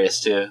that's hilarious,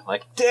 too.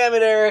 Like, damn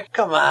it, Eric,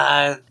 come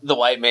on. The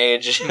white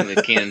mage.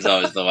 The Keenan's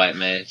always the white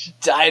mage.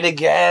 Died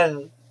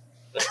again.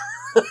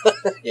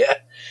 Yeah.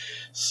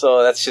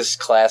 So that's just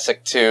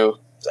classic, too.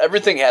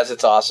 Everything has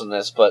its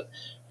awesomeness, but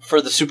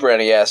for the Super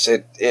NES,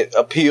 it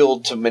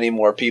appealed to many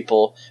more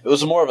people. It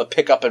was more of a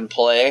pick up and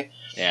play.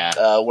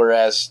 Yeah.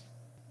 Whereas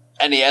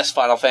NES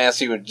Final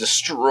Fantasy would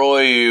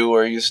destroy you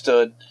where you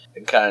stood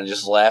and kind of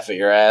just laugh at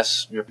your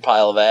ass, your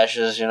pile of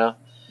ashes,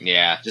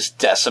 Yeah. Just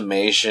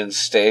decimation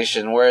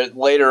station. Where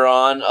later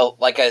on,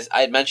 like I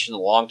had mentioned a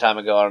long time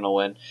ago, I don't know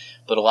when,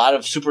 but a lot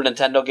of Super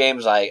Nintendo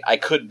games I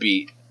could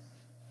beat.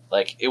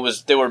 Like, they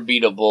were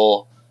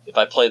beatable if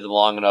I played them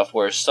long enough,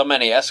 whereas some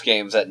NES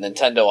games at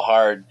Nintendo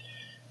Hard,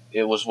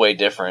 it was way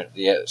different.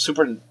 Yeah,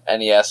 Super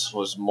NES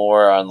was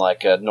more on,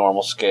 like, a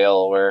normal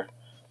scale where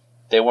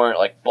they weren't,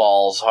 like,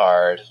 balls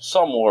hard.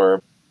 Some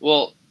were.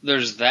 Well,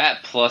 there's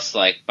that, plus,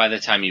 like, by the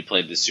time you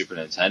played the Super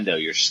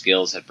Nintendo, your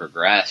skills had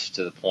progressed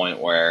to the point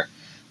where,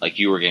 like,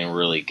 you were getting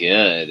really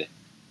good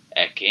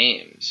at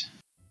games.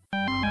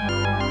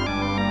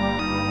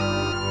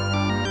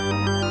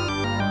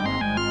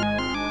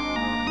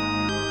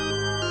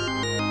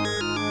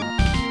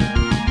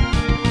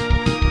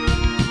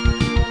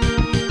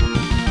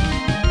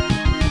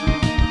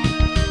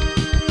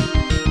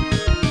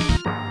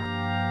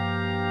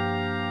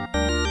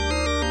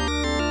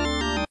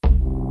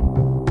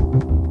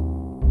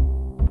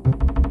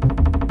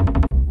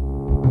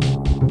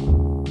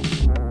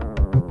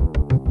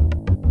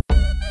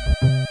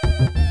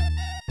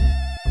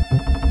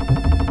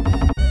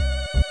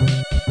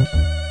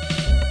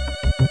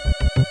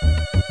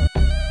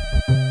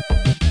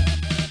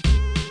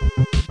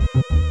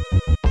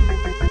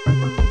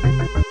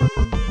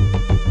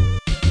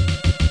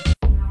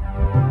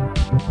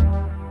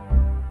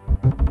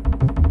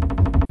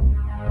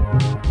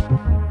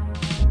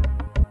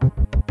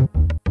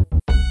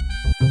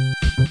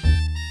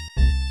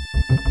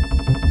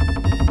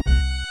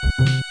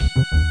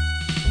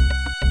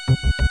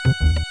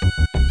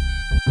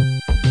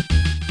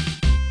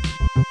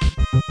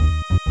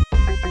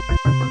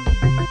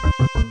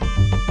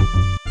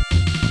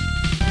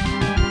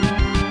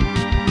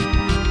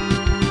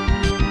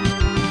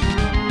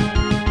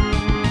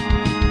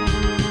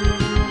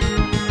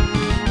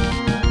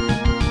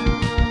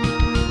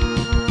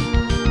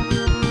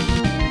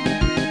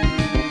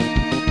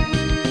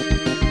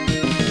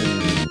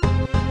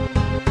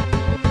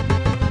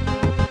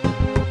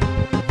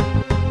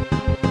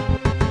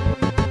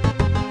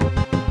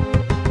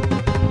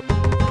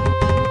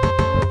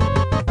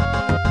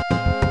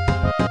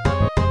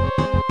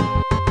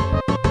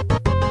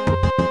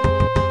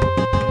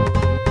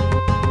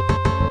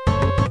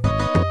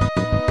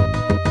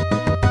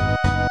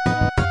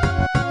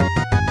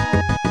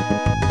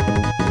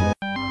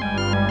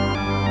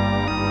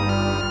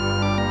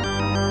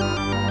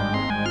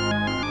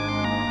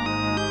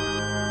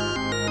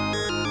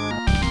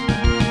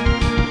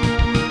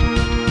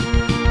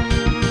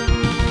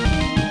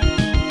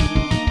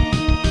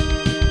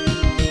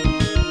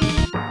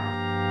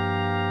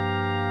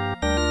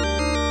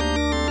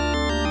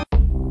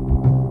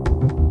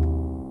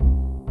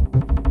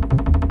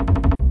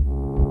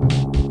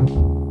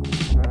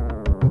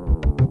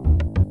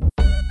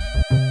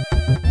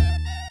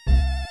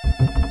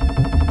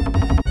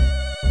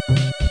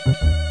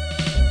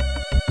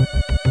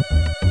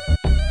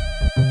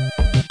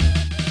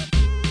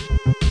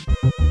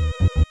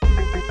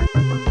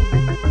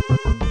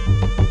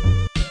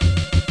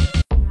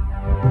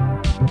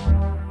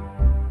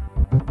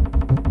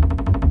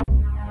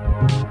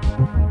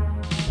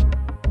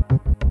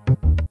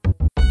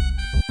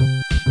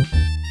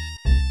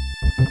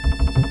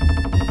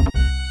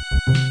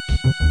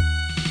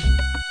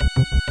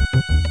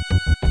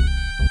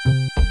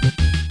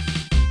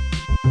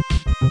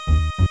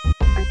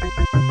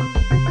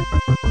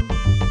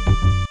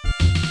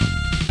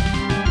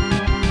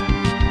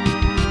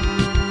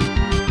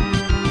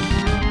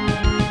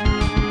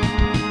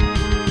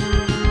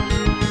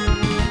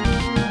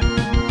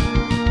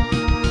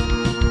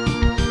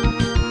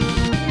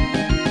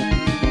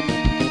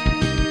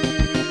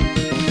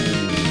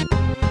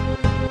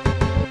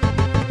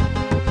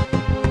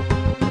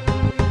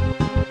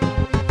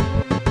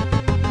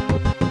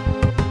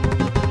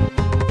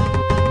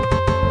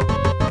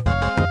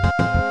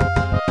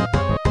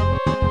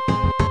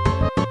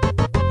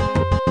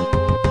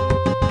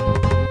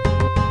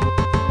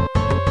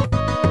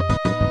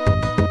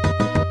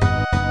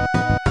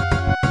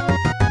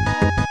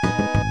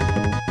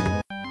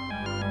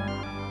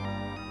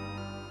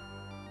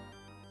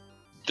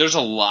 there's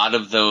a lot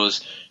of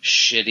those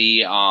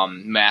shitty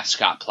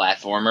mascot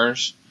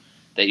platformers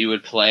that you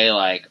would play,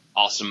 like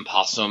Awesome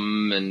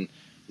Possum and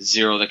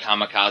Zero the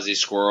Kamikaze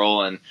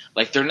Squirrel, and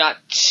like they're not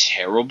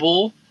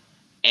terrible,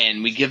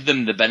 and we give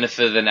them the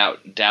benefit of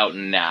the doubt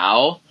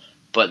now,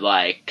 but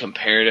like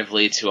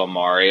comparatively to a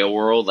Mario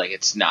World, like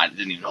it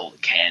didn't even hold a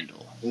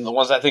candle. The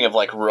ones I think of,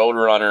 like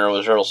Roadrunner,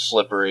 was real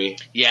slippery.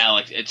 Yeah,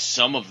 like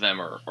some of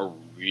them are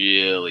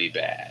really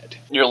bad.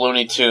 Your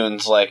Looney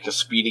Tunes, like a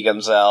Speedy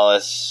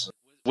Gonzales.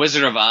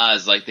 Wizard of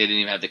Oz, like they didn't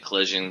even have the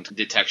collision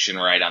detection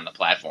right on the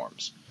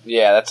platforms.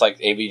 Yeah, that's like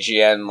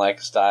AVGN like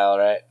style,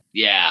 right?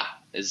 Yeah,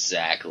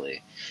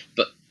 exactly.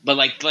 But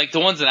like the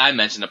ones that I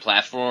mentioned, the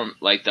platform,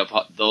 like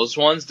those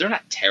ones, they're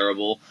not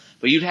terrible.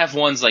 But you'd have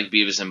ones like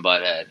Beavis and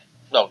Butthead.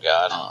 Oh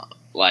God.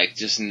 Like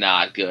just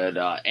not good.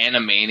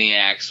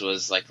 Animaniacs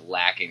was like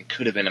lacking.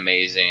 Could have been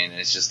amazing, and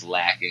it's just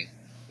lacking.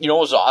 You know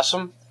what was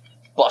awesome?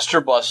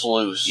 Buster Bust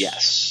Loose.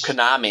 Yes.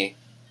 Konami.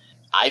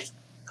 I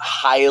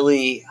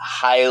highly,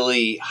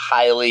 highly,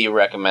 highly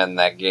recommend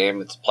that game.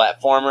 It's a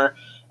platformer.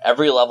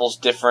 Every level's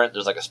different.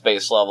 There's like a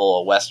space level,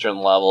 a western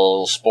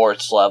level,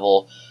 sports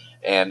level,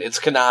 and it's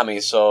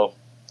Konami, so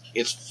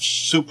it's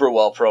super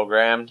well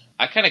programmed.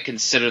 I kind of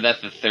consider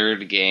that the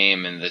third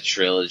game in the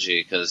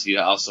trilogy, because you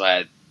also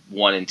had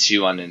 1 and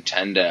 2 on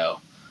Nintendo,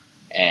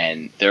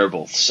 and they're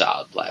both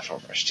solid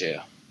platformers too.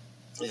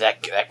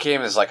 That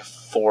game is like a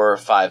 4 or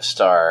 5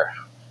 star.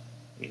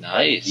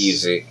 Nice.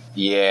 Easy.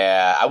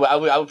 Yeah,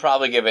 I would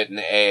probably give it an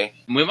A.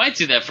 We might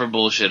do that for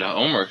bullshit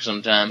homework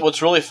sometime.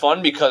 What's really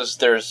fun, because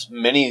there's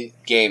mini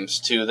games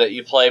too that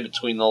you play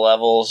between the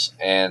levels,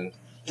 and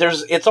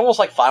it's almost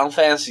like Final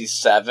Fantasy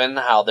VII,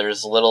 how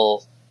there's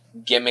little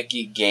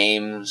gimmicky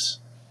games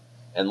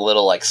and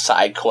little like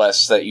side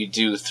quests that you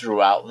do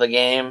throughout the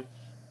game.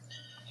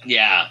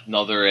 Yeah,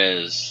 no, there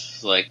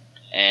is.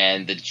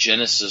 And the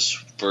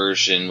Genesis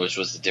version, which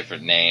was a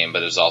different name,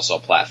 but it was also a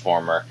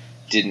platformer,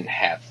 didn't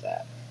have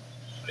that.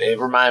 It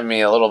reminded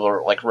me a little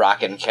bit like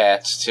Rockin'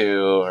 Cats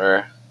too,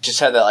 or just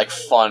had that like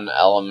fun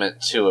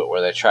element to it where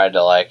they tried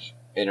to like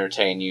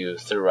entertain you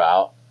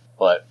throughout.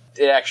 But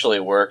it actually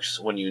works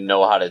when you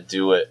know how to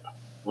do it,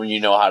 when you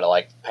know how to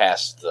like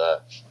pass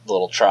the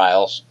little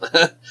trials.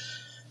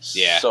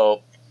 Yeah.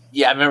 So,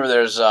 yeah, I remember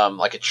there's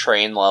like a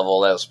train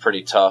level that was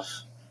pretty tough.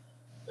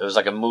 It was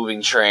like a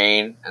moving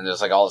train, and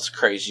there's like all this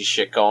crazy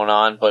shit going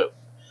on, but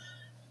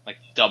Like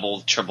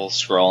double, triple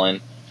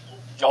scrolling.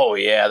 oh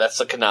yeah, that's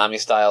the Konami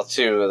style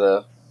too.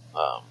 The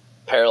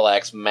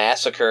Parallax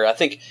Massacre. I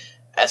think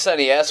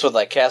SNES with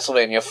like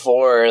Castlevania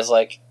 4 is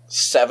like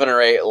 7 or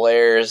 8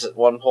 layers at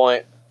one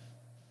point.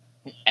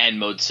 And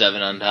Mode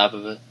 7 on top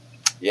of it.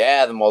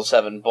 Yeah, the Mode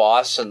 7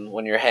 boss, and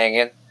when you're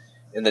hanging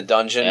in the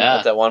dungeon Yeah.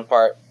 at that one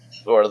part,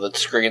 or the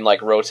screen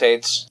like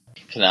rotates.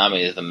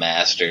 Konami is the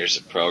masters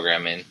of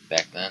programming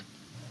back then.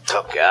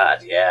 Oh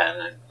god, yeah.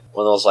 And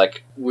one of those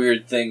like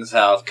weird things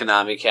how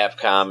Konami,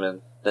 Capcom,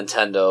 and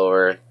Nintendo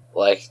were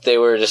like they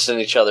were just in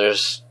each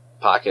other's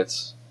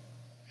pockets.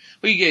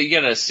 Well, you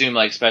gotta assume,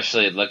 like,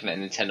 especially looking at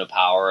Nintendo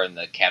Power and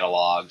the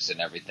catalogs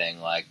and everything,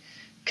 like,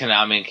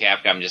 Konami and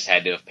Capcom just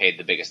had to have paid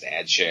the biggest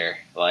ad share,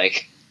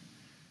 like,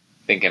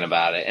 thinking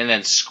about it. And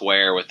then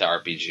Square with the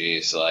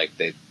RPGs, like,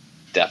 they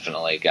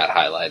definitely got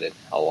highlighted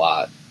a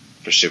lot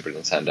for Super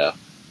Nintendo.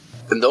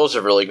 And those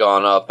have really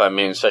gone up. I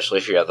mean, especially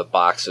if you have the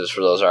boxes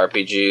for those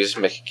RPGs,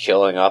 make a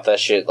killing off that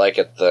shit, like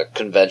at the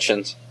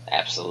conventions.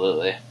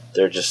 Absolutely.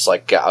 They're just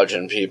like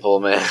gouging people,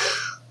 man.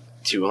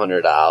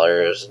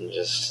 $200 and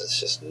it's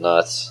just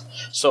nuts.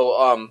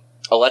 So,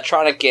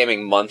 Electronic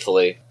Gaming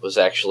Monthly was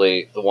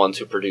actually the ones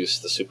who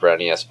produced the Super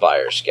NES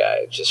Buyer's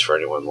Guide, just for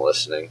anyone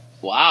listening.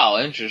 Wow,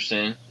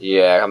 interesting.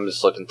 Yeah, I'm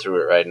just looking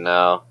through it right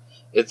now.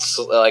 It's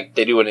like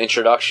they do an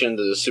introduction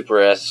to the Super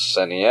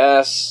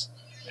SNES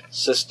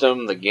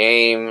system, the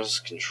games,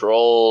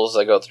 controls.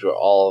 They go through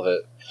all of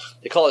it.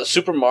 They call it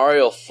Super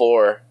Mario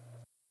 4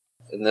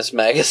 in this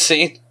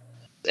magazine.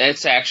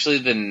 It's actually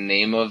the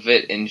name of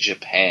it in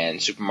Japan.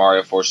 Super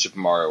Mario 4, Super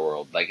Mario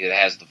World. Like, it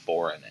has the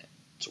 4 in it.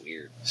 It's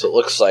weird. So it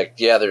looks like,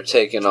 yeah, they're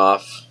taking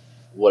off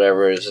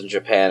whatever is in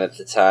Japan at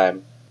the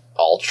time.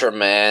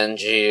 Ultraman,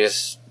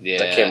 jeez. Yeah.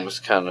 That game was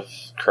kind of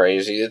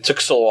crazy. It took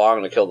so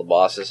long to kill the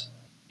bosses.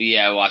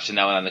 Yeah, watching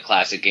that one on the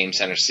classic Game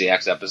Center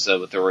CX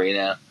episode with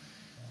Arena.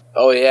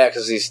 Oh, yeah,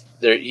 because he's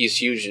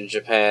huge in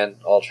Japan,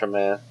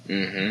 Ultraman.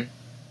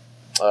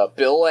 Mm-hmm.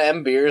 Bill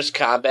Lambert's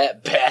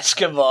Combat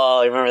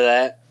Basketball. You remember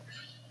that?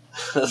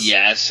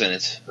 Yes,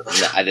 and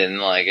I didn't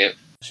like it.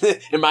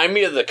 It reminded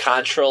me of the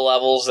Contra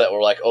levels that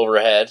were like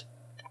overhead.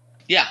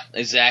 Yeah,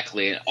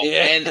 exactly.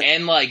 Yeah.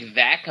 And like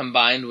that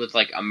combined with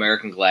like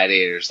American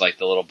Gladiators, like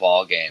the little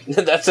ball game.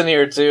 That's in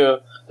here too.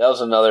 That was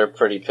another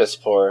pretty piss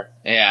poor.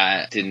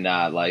 Yeah, I did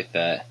not like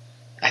that.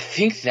 I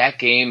think that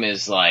game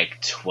is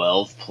like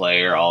 12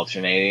 player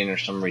alternating or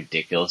some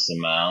ridiculous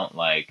amount.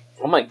 Like,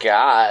 Oh my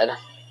god.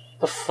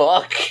 The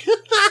fuck?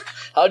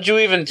 How'd you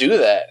even do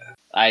that?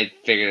 I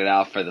figured it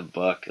out for the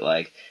book.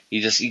 Like,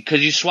 because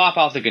you swap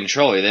out the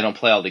controller, they don't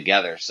play all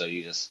together, so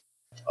you just.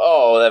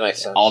 Oh, that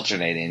makes sense.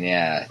 Alternating,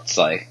 yeah. It's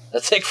like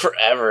That take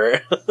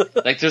forever.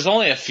 like there's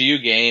only a few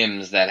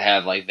games that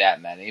have like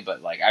that many,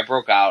 but like I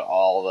broke out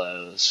all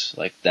those.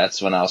 Like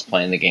that's when I was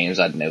playing the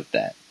games, I'd note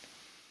that.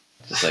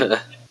 Just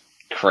like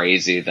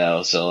crazy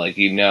though. So like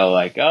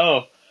like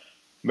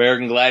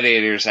American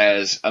Gladiators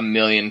has 1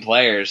 million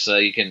players, so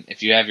you can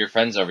if you have your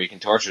friends over, you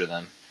can torture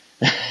them.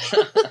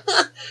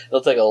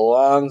 It'll take a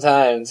long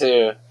time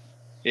too.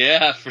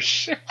 Yeah, for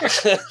sure.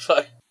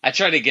 I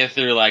tried to get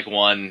through like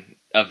one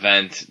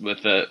event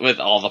with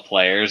all the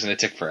players, and it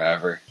took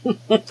forever.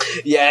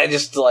 Yeah,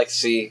 just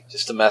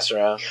to mess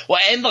around. Well,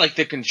 and like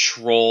the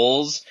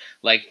controls,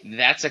 like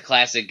that's a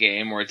classic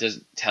game where it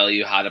doesn't tell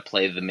you how to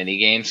play the mini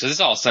games. So this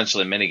is all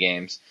essentially mini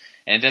games,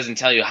 and it doesn't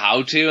tell you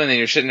how to, and then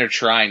you're sitting there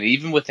trying.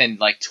 Even within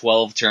like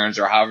 12 turns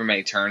or however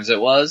many turns it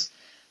was,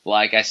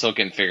 like I still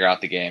couldn't figure out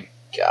the game.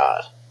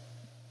 God,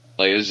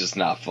 Like it was just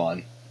not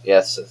fun. yeah,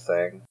 that's the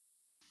thing.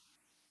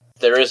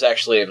 There is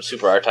actually a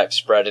Super R-Type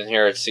spread in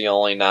here. It's the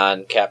only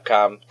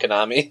non-Capcom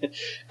Konami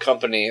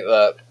company.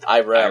 IREM.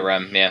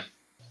 IREM, yeah.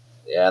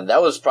 Yeah, and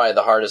that was probably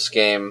the hardest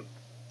game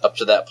up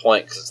to that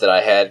point that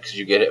I had, because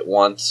you get it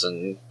once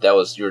and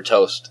you were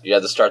toast. You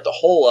had to start the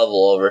whole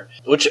level over,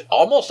 which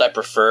almost I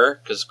prefer,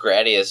 because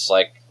Gradius,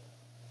 like,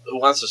 who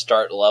wants to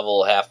start the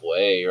level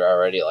halfway? You're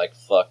already like,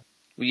 fuck.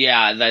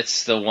 Yeah,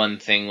 that's the one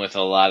thing with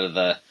a lot of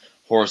the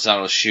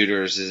horizontal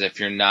shooters is if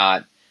you're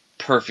not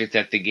perfect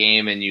at the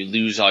game and you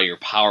lose all your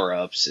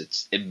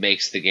power-ups, it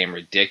makes the game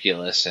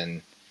ridiculous,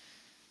 and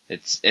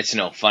it's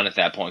no fun at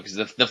that point,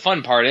 because the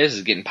fun part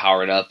is getting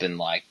powered up and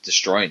like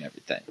destroying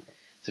everything.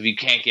 So if you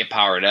can't get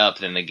powered up,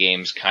 then the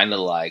game's kind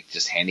of like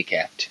just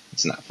handicapped.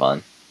 It's not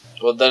fun.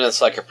 Well, then it's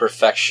like a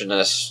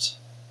perfectionist,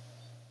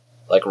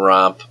 like,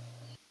 romp.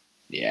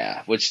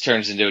 Yeah, which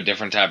turns into a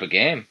different type of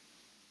game.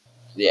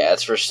 Yeah,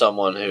 it's for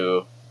someone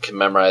who can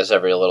memorize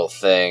every little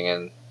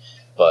thing,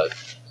 but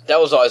that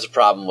was always a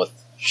problem with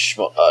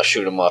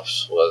shoot 'em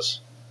ups, was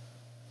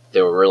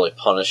they were really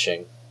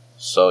punishing,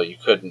 so you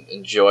couldn't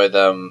enjoy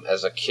them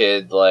as a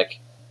kid like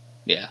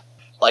a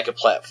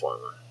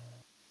platformer.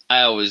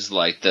 I always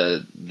liked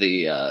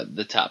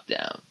the top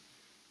down.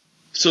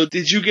 So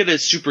did you get a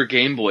Super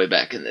Game Boy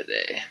back in the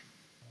day?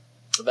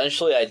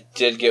 Eventually I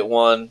did get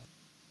one.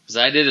 Because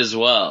I did as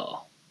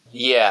well.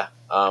 Yeah,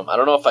 I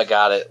don't know if I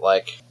got it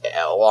like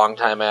a long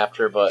time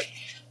after, but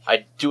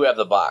I do have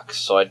the box,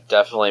 so I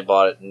definitely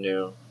bought it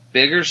new.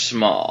 Big or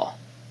small?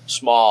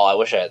 Small. I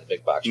wish I had the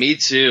big box. Me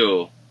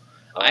too.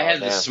 Oh, I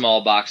had the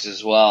small box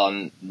as well,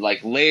 and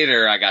like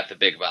later I got the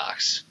big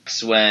box.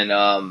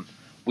 When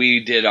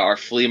we did our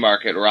flea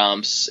market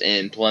romps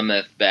in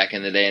Plymouth back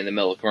in the day in the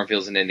middle of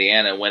cornfields in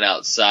Indiana, went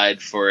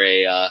outside for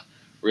a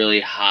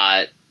really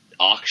hot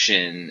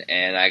auction,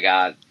 and I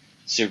got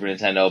Super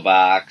Nintendo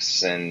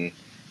box and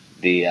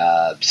the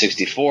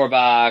 64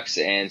 box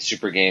and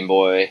Super Game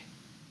Boy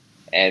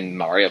and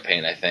Mario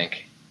Paint, I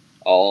think,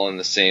 all in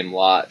the same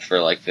lot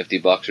for like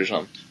 $50 or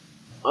something.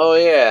 Oh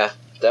yeah,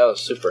 that was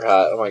super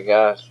hot. Oh my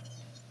god,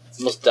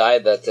 almost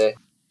died that day.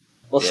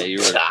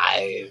 Almost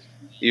died.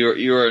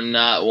 You were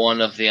not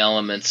one of the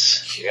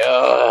elements.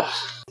 Yeah,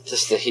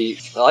 just the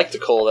heat. I like the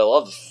cold.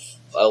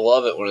 I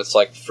love it when it's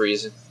like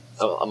freezing.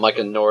 I'm like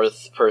a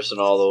north person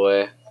all the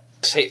way. I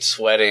just hate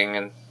sweating,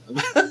 and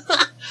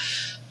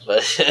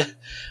but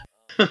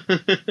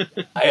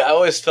I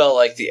always felt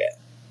like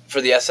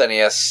for the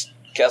SNES,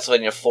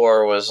 Castlevania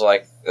 4 was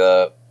like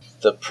the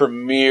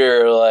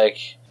premier,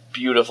 like,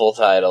 beautiful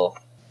title.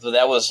 So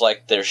that was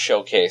like their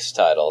showcase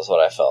title, is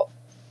what I felt.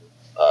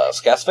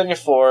 Castlevania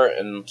 4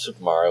 and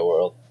Super Mario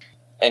World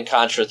and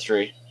Contra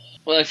 3.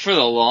 Well, like for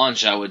the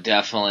launch, I would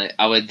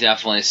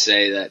definitely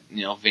say that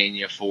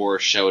Vania 4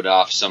 showed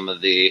off some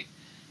of the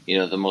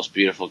the most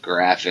beautiful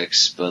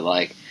graphics. But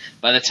like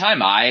by the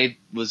time I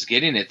was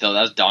getting it, though,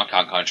 that was Donkey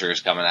Kong Country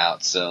was coming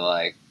out. So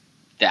like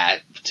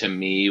that to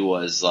me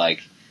was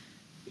like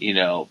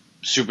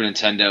Super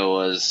Nintendo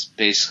was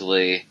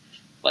basically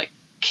like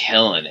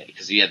killing it,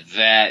 because you had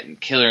that and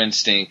Killer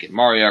Instinct and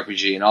Mario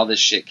RPG and all this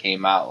shit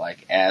came out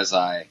like as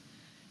I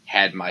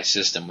had my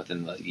system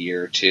within the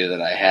year or two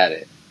that I had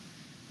it.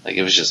 Like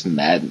it was just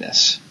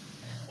madness.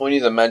 We need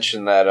to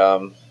mention that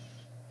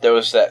there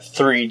was that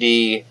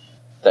 3D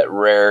that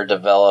Rare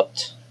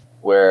developed,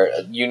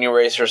 where Union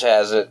Racers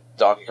has it,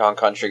 Donkey Kong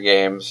Country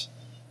games,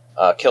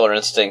 Killer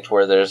Instinct,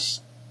 where there's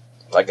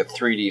like a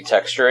 3D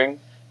texturing.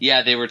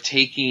 Yeah, they were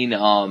taking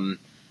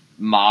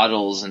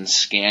models and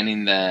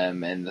scanning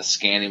them, and the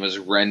scanning was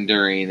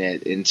rendering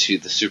it into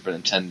the Super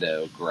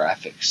Nintendo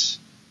graphics.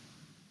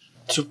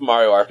 Super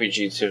Mario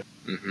RPG too.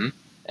 Mm-hmm.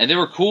 And they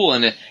were cool,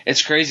 and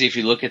it's crazy if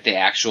you look at the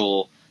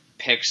actual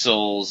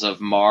pixels of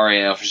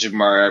Mario for Super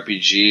Mario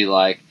RPG.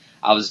 Like,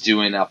 I was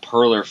doing a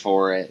perler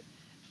for it,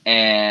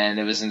 and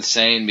it was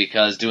insane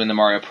because doing the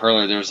Mario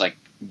perler, there was like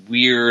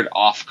weird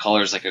off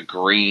colors, like a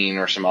green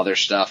or some other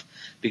stuff,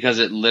 because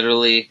it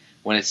literally,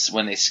 when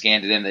they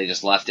scanned it in, they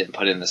just left it and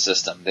put it in the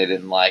system. They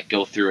didn't like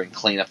go through and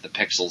clean up the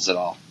pixels at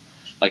all.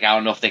 Like, I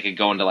don't know if they could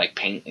go into like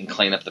Paint and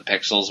clean up the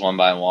pixels one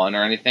by one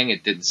or anything.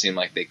 It didn't seem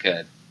like they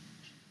could.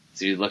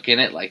 So you look in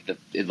it, like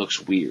it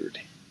looks weird.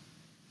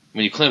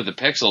 when you clean up the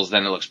pixels,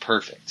 then it looks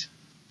perfect.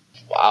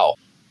 Wow.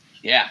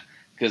 Yeah,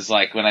 because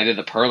like when I did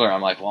the perler,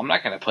 I'm like, well, I'm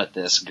not going to put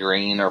this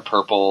green or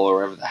purple or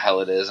whatever the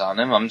hell it is on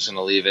him. I'm just going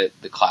to leave it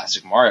the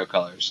classic Mario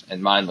colors,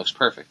 and mine looks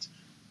perfect.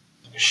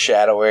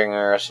 Shadowing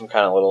or some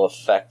kind of little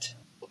effect.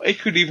 It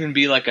could even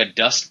be like a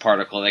dust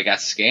particle that got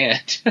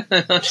scanned.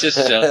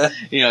 Just show,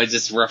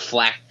 just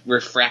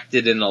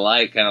refracted in the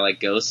light, kind of like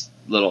ghost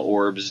little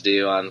orbs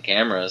do on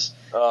cameras.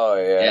 Oh,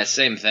 yeah. Yeah,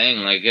 same thing.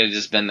 Like, it could have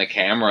just been the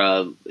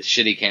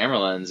shitty camera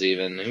lens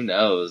even. Who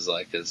knows?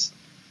 Like, 'cause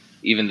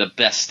even the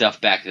best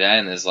stuff back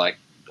then is, like,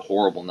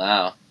 horrible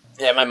now.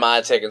 Yeah, my mom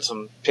had taken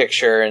some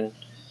picture, and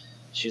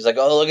she's like,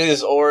 oh, look at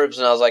these orbs.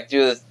 And I was like,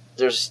 dude,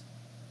 there's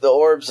the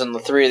orbs in the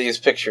 3 of these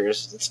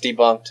pictures. It's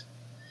debunked.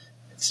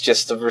 It's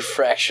just the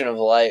refraction of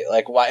light.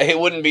 Like, why it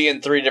wouldn't be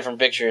in 3 different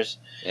pictures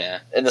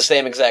in the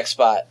same exact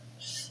spot.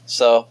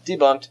 So,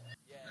 debunked.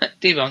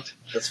 Debunked.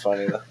 That's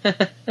funny, though.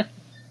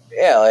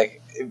 Yeah,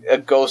 like, a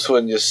ghost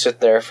wouldn't just sit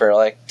there for,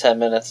 like, 10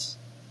 minutes.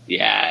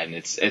 Yeah, and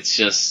it's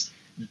just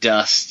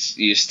dust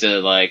used to,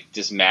 like,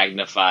 just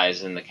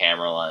magnifies in the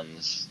camera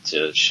lens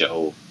to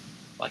show,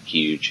 like,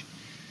 huge.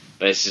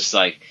 But it's just,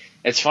 like,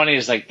 it's funny,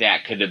 it's like,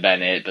 that could have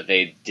been it, but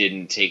they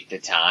didn't take the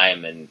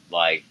time, and,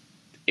 like,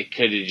 it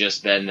could have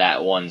just been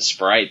that one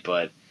sprite,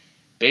 but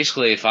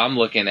basically, if I'm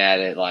looking at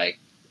it, like,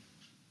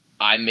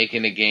 I'm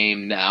making a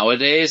game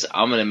nowadays,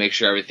 I'm going to make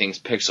sure everything's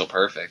pixel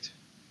perfect.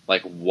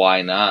 Like,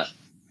 why not?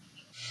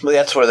 Well,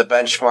 that's where the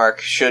benchmark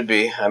should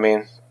be. I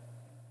mean,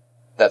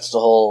 that's the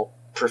whole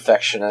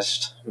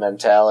perfectionist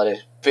mentality.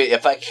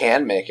 If I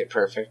can make it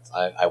perfect,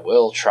 I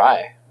will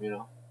try,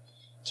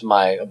 to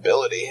my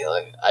ability.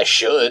 Like, I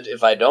should.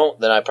 If I don't,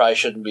 then I probably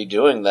shouldn't be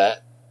doing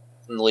that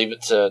and leave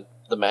it to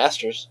the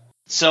masters.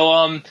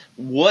 So,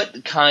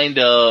 what kind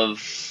of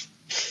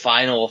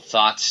final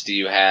thoughts do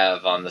you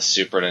have on the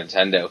Super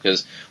Nintendo?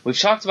 Because we've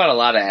talked about a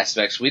lot of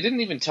aspects. We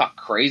didn't even talk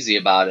crazy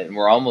about it, and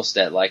we're almost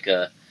at like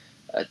a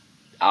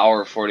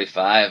hour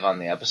 45 on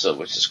the episode,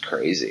 which is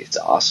crazy. It's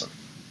awesome.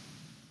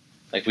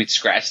 Like, we'd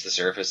scratched the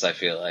surface, I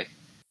feel like.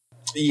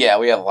 Yeah,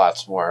 we have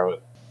lots more.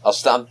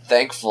 I'm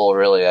thankful,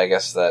 really, I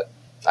guess, that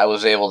I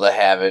was able to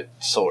have it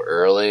so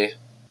early.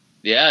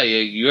 Yeah,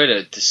 you had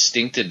a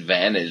distinct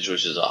advantage,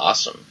 which is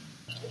awesome.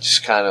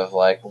 Just kind of,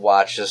 like,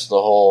 watch just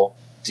the whole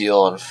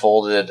deal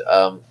unfolded.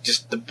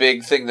 Just the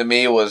big thing to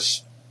me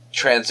was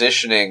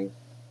transitioning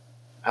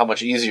how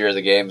much easier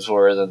the games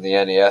were than the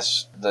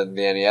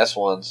NES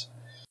ones.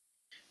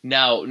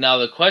 Now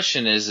the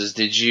question is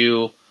did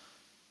you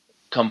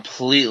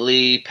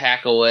completely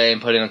pack away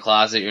and put in a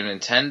closet your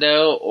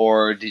Nintendo,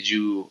 or did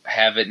you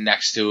have it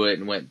next to it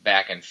and went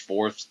back and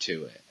forth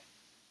to it?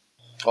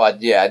 Well,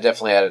 I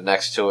definitely had it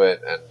next to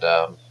it, and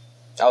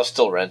I was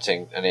still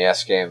renting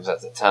NES games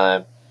at the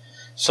time.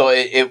 So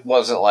it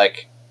wasn't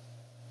like,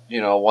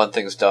 one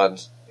thing's done,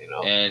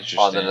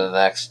 on to the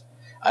next.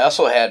 I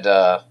also had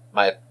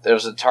there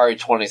was an Atari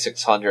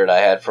 2600 I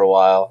had for a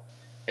while.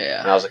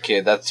 Yeah. When I was a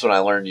kid, that's when I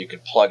learned you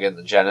could plug in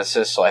the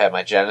Genesis, so I had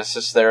my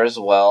Genesis there as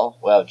well.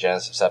 We'll have a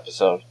Genesis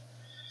episode.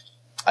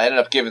 I ended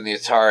up giving the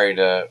Atari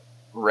to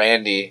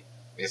Randy.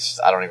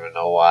 I don't even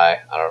know why.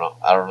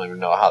 I don't even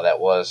know how that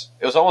was.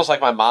 It was almost like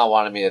my mom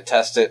wanted me to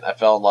test it. I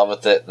fell in love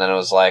with it, and then it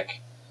was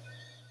like,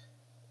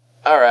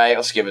 alright,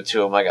 let's give it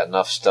to him. I got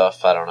enough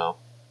stuff. I don't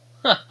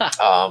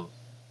know.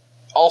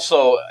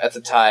 Also, at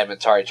the time,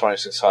 Atari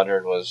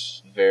 2600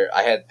 was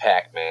I had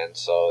Pac-Man,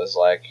 so it was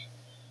like,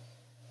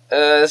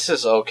 this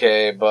is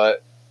okay,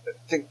 but I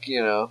think,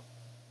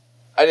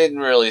 I didn't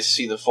really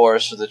see the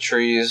forest for the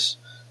trees.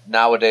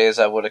 Nowadays,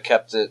 I would have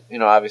kept it,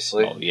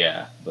 obviously. Oh,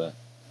 yeah, but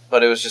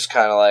it was just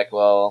kind of like,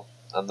 well,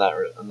 I'm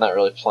not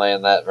really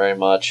playing that very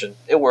much, and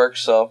it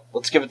works, so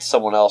let's give it to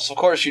someone else. Of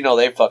course,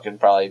 they fucking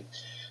probably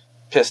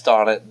pissed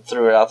on it and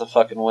threw it out the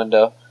fucking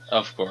window.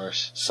 Of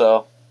course.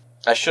 So,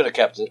 I should have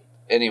kept it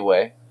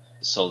anyway.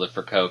 Sold it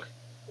for Coke.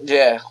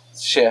 Yeah,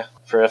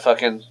 for a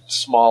fucking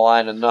small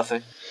line of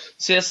nothing.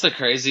 See, that's the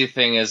crazy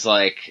thing is,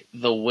 like,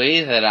 the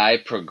way that I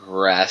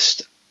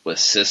progressed with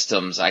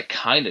systems, I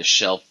kind of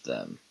shelved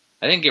them.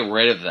 I didn't get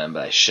rid of them,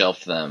 but I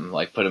shelved them,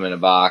 like, put them in a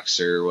box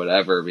or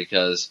whatever,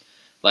 because,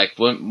 like,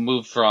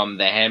 moved from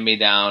the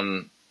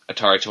hand-me-down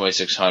Atari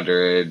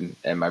 2600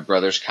 and my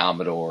brother's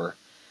Commodore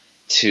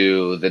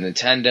to the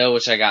Nintendo,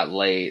 which I got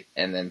late,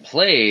 and then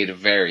played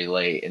very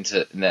late, and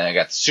then I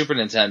got the Super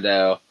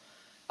Nintendo.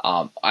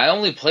 I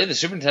only played the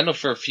Super Nintendo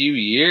for a few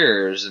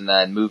years and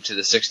then moved to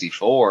the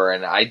 64,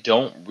 and I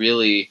don't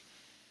really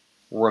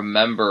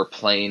remember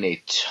playing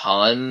a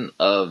ton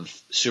of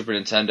Super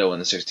Nintendo when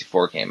the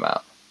 64 came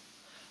out.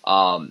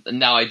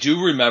 Now, I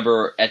do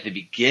remember at the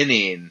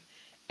beginning,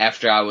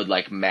 after I would,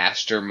 like,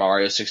 master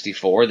Mario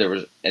 64, there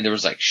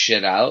was, like,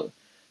 shit out.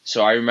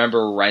 So I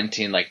remember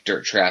renting, like,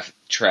 Dirt Tracks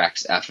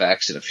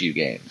FX in a few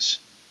games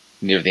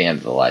near the end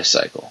of the life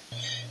cycle.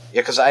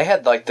 Yeah, because I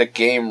had, like, the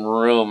game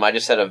room. I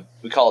just had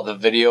we call it the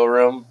video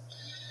room.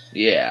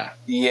 Yeah.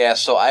 Yeah,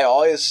 so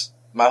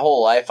my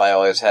whole life, I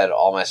always had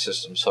all my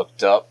systems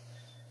hooked up.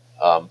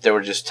 There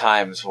were just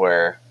times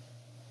where,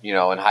 in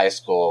high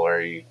school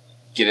where you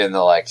get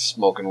into like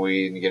smoking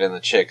weed and get into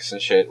chicks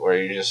and shit where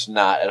you're just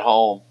not at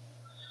home.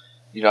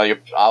 You know, you're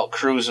out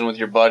cruising with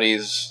your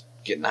buddies,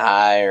 getting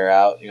high or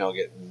out, you know,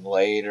 getting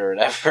laid or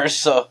whatever.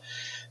 So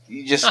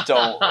you just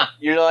don't.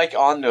 You're like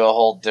onto a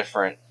whole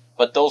different.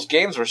 But those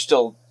games were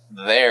still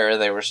there.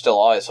 They were still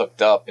always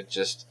hooked up. It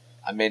just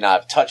I may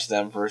not have touched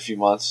them for a few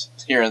months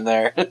here and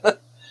there.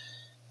 But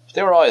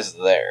they were always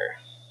there.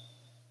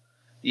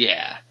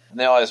 Yeah. And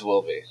they always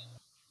will be.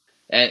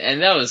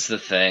 And that was the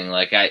thing.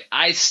 Like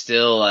I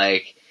still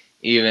like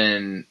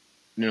even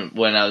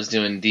when I was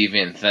doing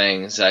deviant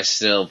things, I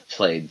still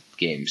played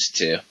games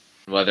too.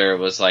 Whether it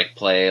was like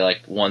play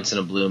like once in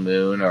a blue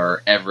moon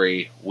or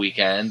every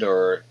weekend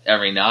or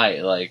every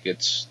night, like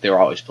they were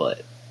always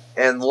played.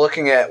 And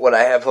looking at what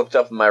I have hooked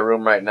up in my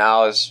room right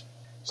now is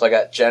so I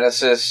got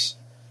Genesis,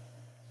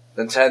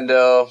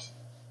 Nintendo,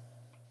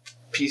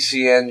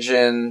 PC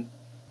Engine,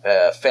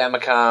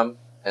 Famicom,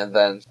 and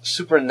then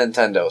Super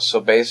Nintendo. So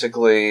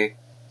basically,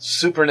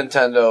 Super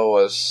Nintendo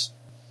was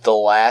the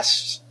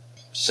last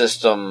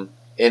system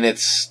in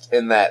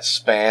that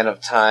span of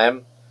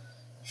time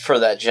for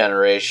that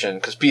generation,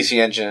 because PC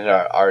Engine had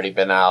already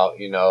been out,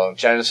 you know,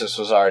 Genesis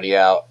was already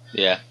out.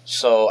 Yeah.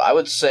 So I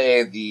would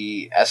say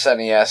the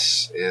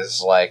SNES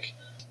is like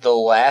the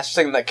last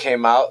thing that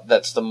came out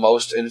that's the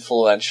most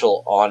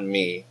influential on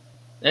me.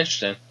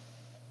 Interesting.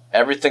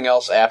 Everything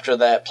else after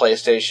that,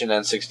 PlayStation,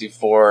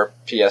 N64,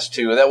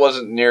 PS2, that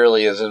wasn't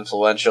nearly as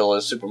influential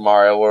as Super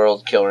Mario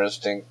World, Killer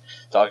Instinct,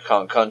 Donkey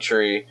Kong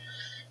Country,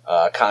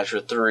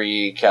 Contra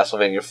 3,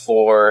 Castlevania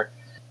 4.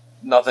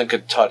 Nothing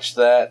could touch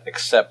that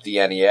except the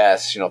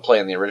NES, you know,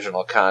 playing the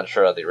original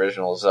Contra, the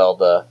original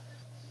Zelda.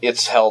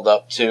 It's held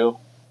up too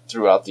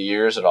throughout the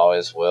years. It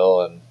always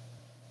will. And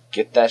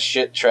get that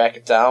shit, track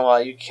it down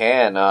while you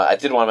can. I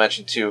did want to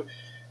mention too,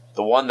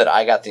 the one that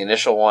I got, the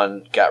initial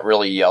one, got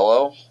really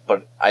yellow,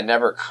 but I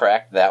never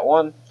cracked that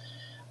one.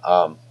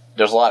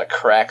 There's a lot of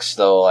cracks,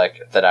 though,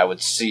 like that I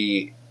would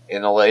see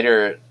in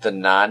the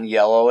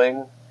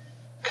non-yellowing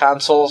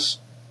consoles.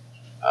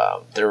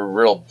 They're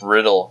real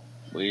brittle.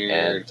 Weird.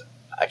 And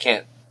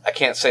I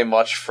can't say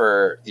much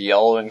for the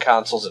yellowing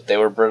consoles if they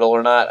were brittle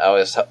or not. I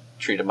always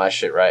treated my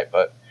shit right,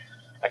 but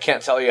I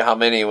can't tell you how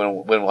many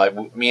when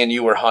like me and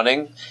you were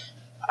hunting,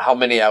 how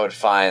many I would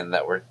find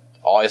that were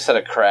always had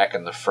a crack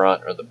in the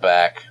front or the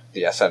back,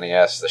 the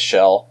SNES, the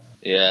shell.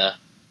 Yeah.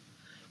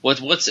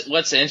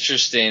 What's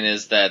interesting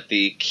is that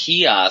the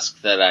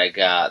kiosk that I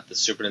got, the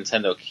Super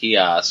Nintendo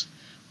kiosk,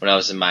 when I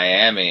was in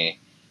Miami,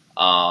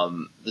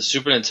 the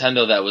Super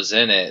Nintendo that was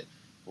in it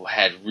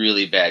had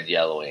really bad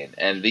yellowing.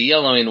 And the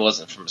yellowing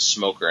wasn't from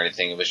smoke or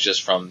anything, it was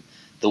just from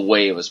the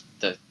way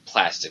the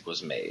plastic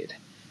was made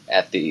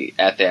at the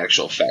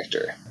actual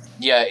factory.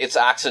 Yeah, it's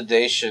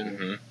oxidation.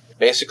 Mm-hmm.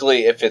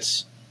 Basically, if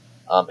it's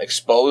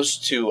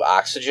exposed to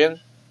oxygen,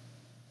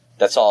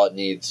 that's all it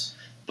needs.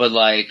 But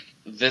like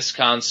this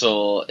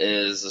console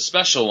is a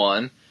special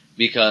one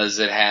because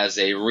it has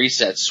a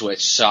reset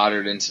switch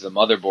soldered into the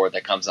motherboard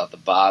that comes out the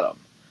bottom.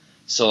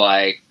 So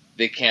like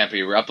they can't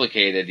be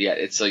replicated yet.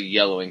 It's a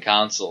yellowing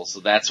console. So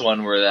that's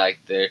one where like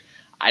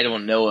I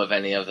don't know of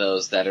any of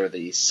those that are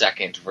the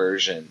second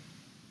version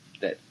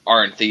that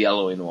aren't the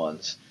yellowing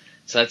ones.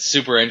 So that's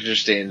super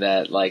interesting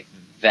that like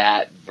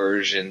that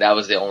version, that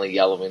was the only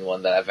yellowing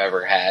one that I've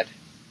ever had.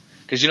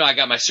 Because, you know, I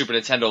got my Super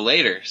Nintendo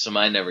later, so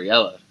mine never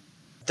yellowed.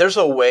 There's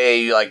a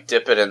way you, like,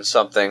 dip it in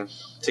something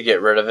to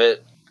get rid of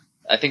it.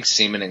 I think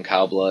semen and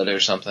cow blood or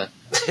something.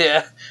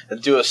 Yeah,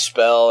 and do a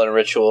spell and a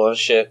ritual and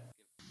shit.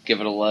 Give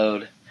it a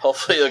load.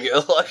 Hopefully you'll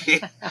get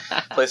lucky.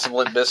 Play some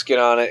Limp Bizkit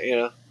on it, you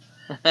know.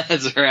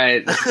 That's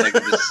right.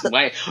 It's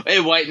like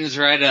it whitens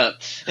right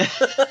up.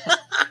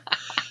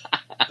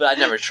 But I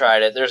never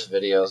tried it. There's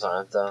videos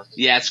on it, though.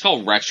 Yeah, it's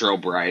called Retro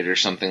Bright or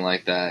something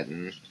like that,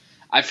 and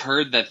I've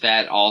heard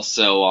that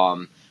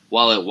also,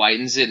 while it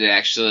whitens it, it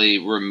actually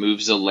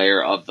removes a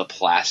layer of the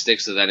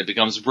plastic so that it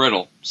becomes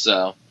brittle,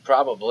 so.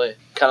 Probably.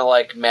 Kind of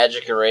like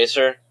Magic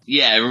Eraser.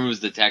 Yeah, it removes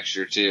the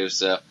texture, too,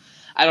 so.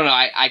 I don't know,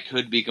 I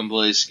could be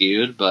completely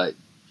skewed, but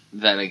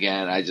then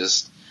again,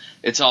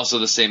 it's also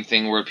the same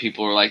thing where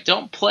people are like,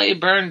 don't play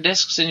burned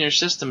discs in your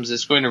systems,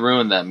 it's going to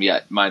ruin them,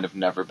 yet mine have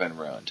never been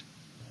ruined.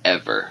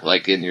 Ever.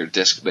 Like in your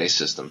disc-based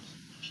system.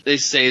 They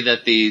say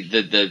that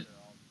the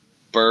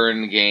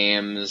burn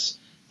games,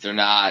 they're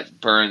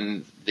not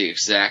burned the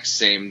exact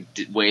same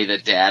way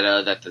that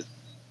the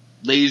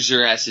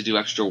laser has to do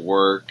extra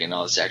work and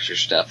all this extra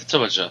stuff. It's a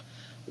bunch of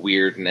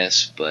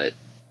weirdness, but...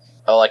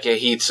 Oh, like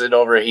it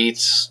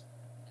overheats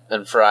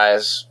and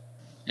fries.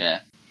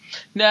 Yeah.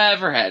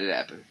 Never had it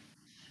happen.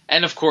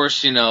 And of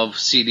course, you know,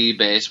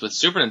 CD-based with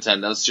Super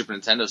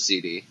Nintendo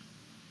CD.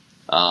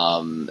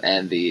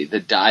 And the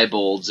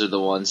Diebolds are the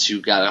ones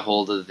who got a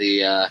hold of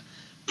the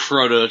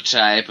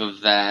prototype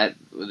of that.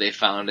 They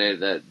found it,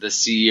 that the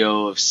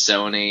CEO of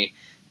Sony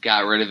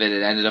got rid of it.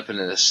 It ended up in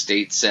an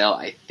estate sale,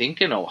 I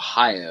think in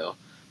Ohio,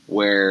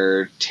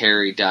 where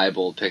Terry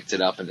Diebold picked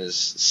it up and his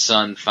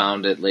son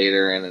found it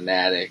later in an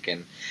attic.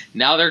 And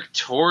now they're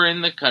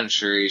touring the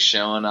country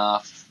showing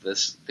off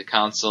the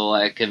console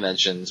at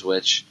conventions,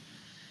 which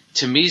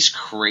to me is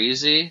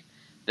crazy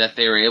that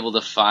they were able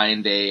to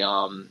find a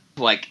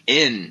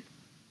in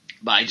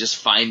by just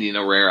finding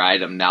a rare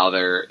item. Now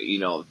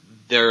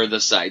they're the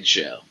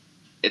sideshow.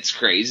 It's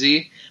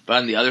crazy, but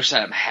on the other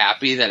side, I'm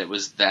happy that it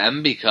was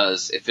them,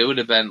 because if it would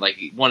have been like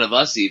one of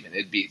us, even,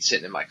 it'd be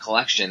sitting in my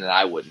collection and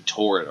I wouldn't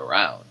tour it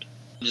around.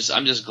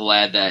 I'm just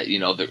glad that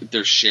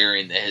they're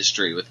sharing the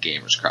history with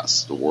gamers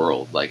across the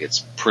world. Like,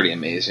 it's pretty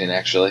amazing,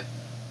 actually.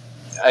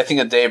 I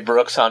think of Dave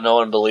Brooks, how no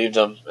one believed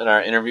him in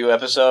our interview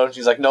episode.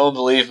 He's like, no one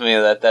believed me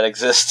that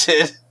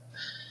existed.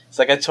 It's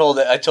like I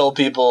told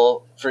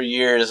people for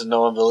years and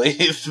no one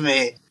believed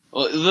me.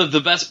 Well,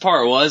 the best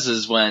part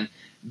is when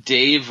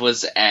Dave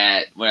was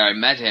where I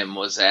met him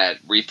was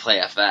at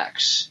Replay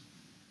FX,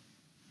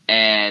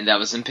 and that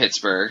was in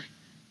Pittsburgh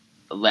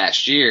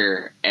last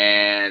year,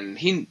 and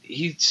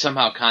he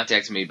somehow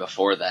contacted me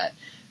before that,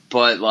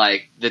 but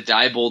like the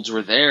Diebolds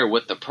were there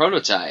with the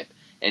prototype,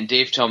 and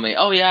Dave told me,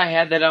 oh yeah, I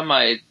had that on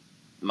my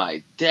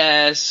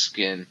desk,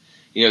 and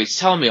he's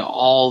telling me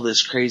all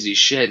this crazy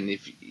shit, and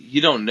if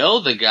you don't know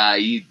the guy,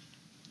 you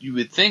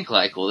would think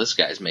like, well, this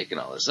guy's making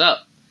all this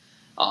up.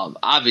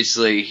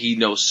 Obviously, he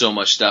knows so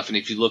much stuff, and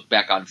if you look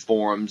back on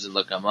forums and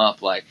look him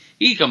up, like,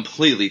 he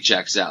completely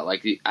checks out.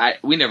 Like,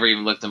 we never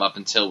even looked him up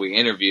until we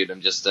interviewed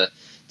him just to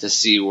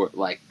see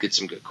get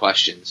some good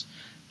questions.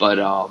 But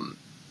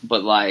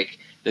like,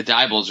 the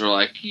Diebolds were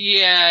like,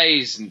 yeah,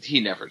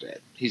 he never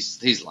did.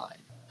 He's lying.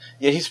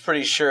 Yeah, he's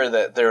pretty sure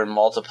that they're in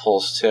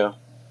multiples too.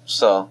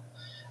 So,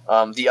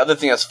 the other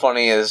thing that's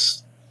funny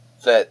is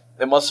that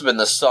it must have been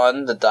the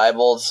son, the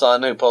Diebold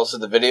son, who posted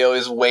the video.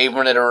 He's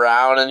waving it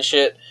around and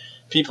shit.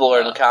 People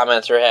in the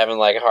comments are having,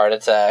 like, heart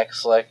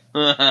attacks. Like,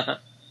 oh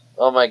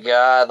my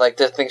god, like,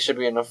 this thing should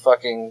be in a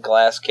fucking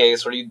glass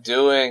case. What are you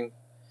doing?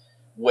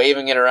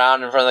 Waving it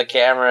around in front of the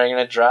camera. You're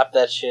gonna drop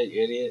that shit,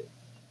 you idiot.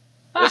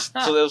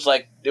 So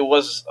it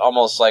was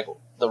almost like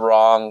the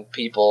wrong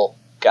people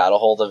got a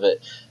hold of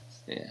it.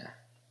 Yeah.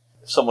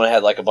 If someone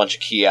had, like, a bunch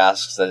of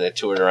kiosks that they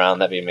toured around,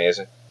 that'd be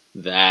amazing.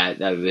 That'd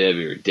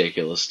be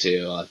ridiculous,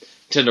 too.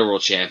 Nintendo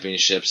World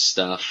Championships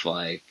stuff,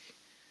 like,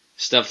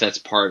 stuff that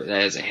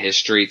has a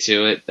history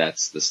to it,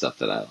 that's the stuff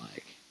that I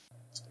like.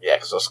 Yeah,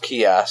 because those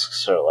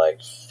kiosks are, like,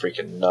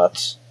 freaking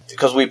nuts.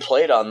 Because we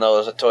played on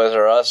those at Toys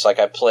R Us. Like,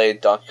 I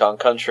played Donkey Kong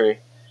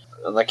Country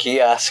on the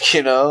kiosk,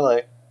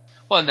 like.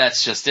 Well, and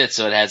that's just it,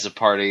 so it has a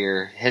part of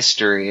your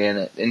history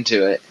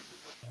into it.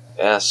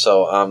 Yeah,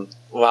 so, how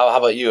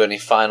about you? Any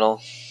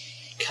final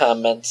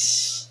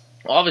comments?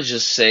 Well, I would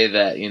just say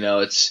that,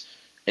 it's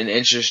an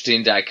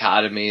interesting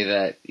dichotomy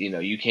that,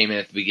 you came in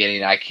at the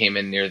beginning, I came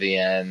in near the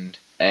end.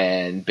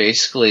 And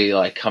basically,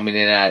 like, coming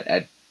in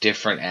at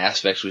different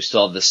aspects, we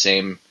still have the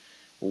same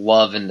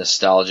love and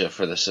nostalgia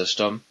for the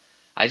system.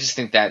 I just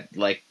think that,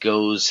 like,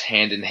 goes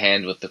hand in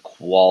hand with the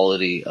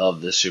quality of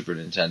the Super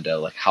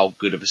Nintendo. Like, how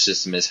good of a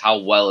system is, how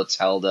well it's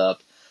held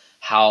up,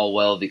 how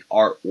well the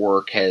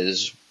artwork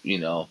has,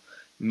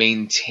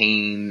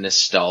 maintained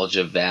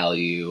nostalgia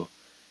value.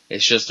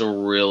 It's just a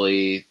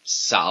really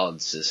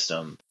solid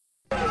system.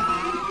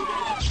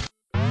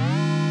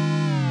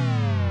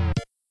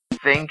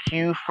 Thank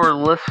you for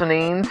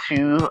listening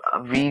to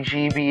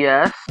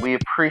VGBS. We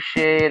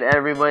appreciate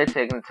everybody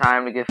taking the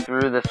time to get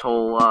through this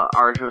whole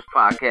arduous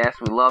podcast.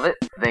 We love it.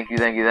 Thank you.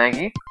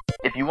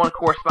 If you want to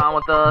correspond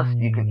with us,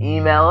 you can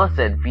email us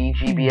at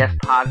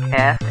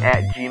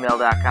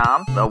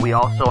vgbspodcast@gmail.com. We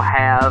also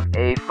have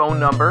a phone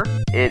number.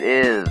 It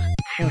is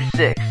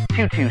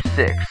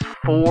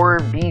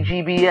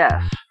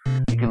 26226-4VGBS.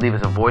 You can leave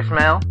us a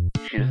voicemail,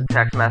 shoot us a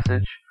text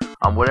message.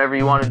 Whatever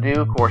you want to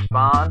do,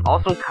 correspond.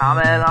 Also,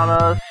 comment on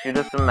us. Shoot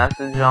us a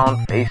message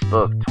on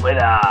Facebook,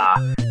 Twitter,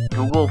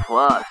 Google+.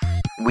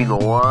 We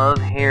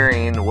love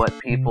hearing what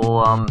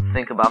people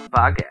think about the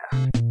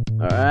podcast.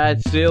 All right,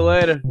 see you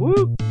later.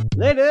 Woo!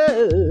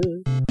 Later!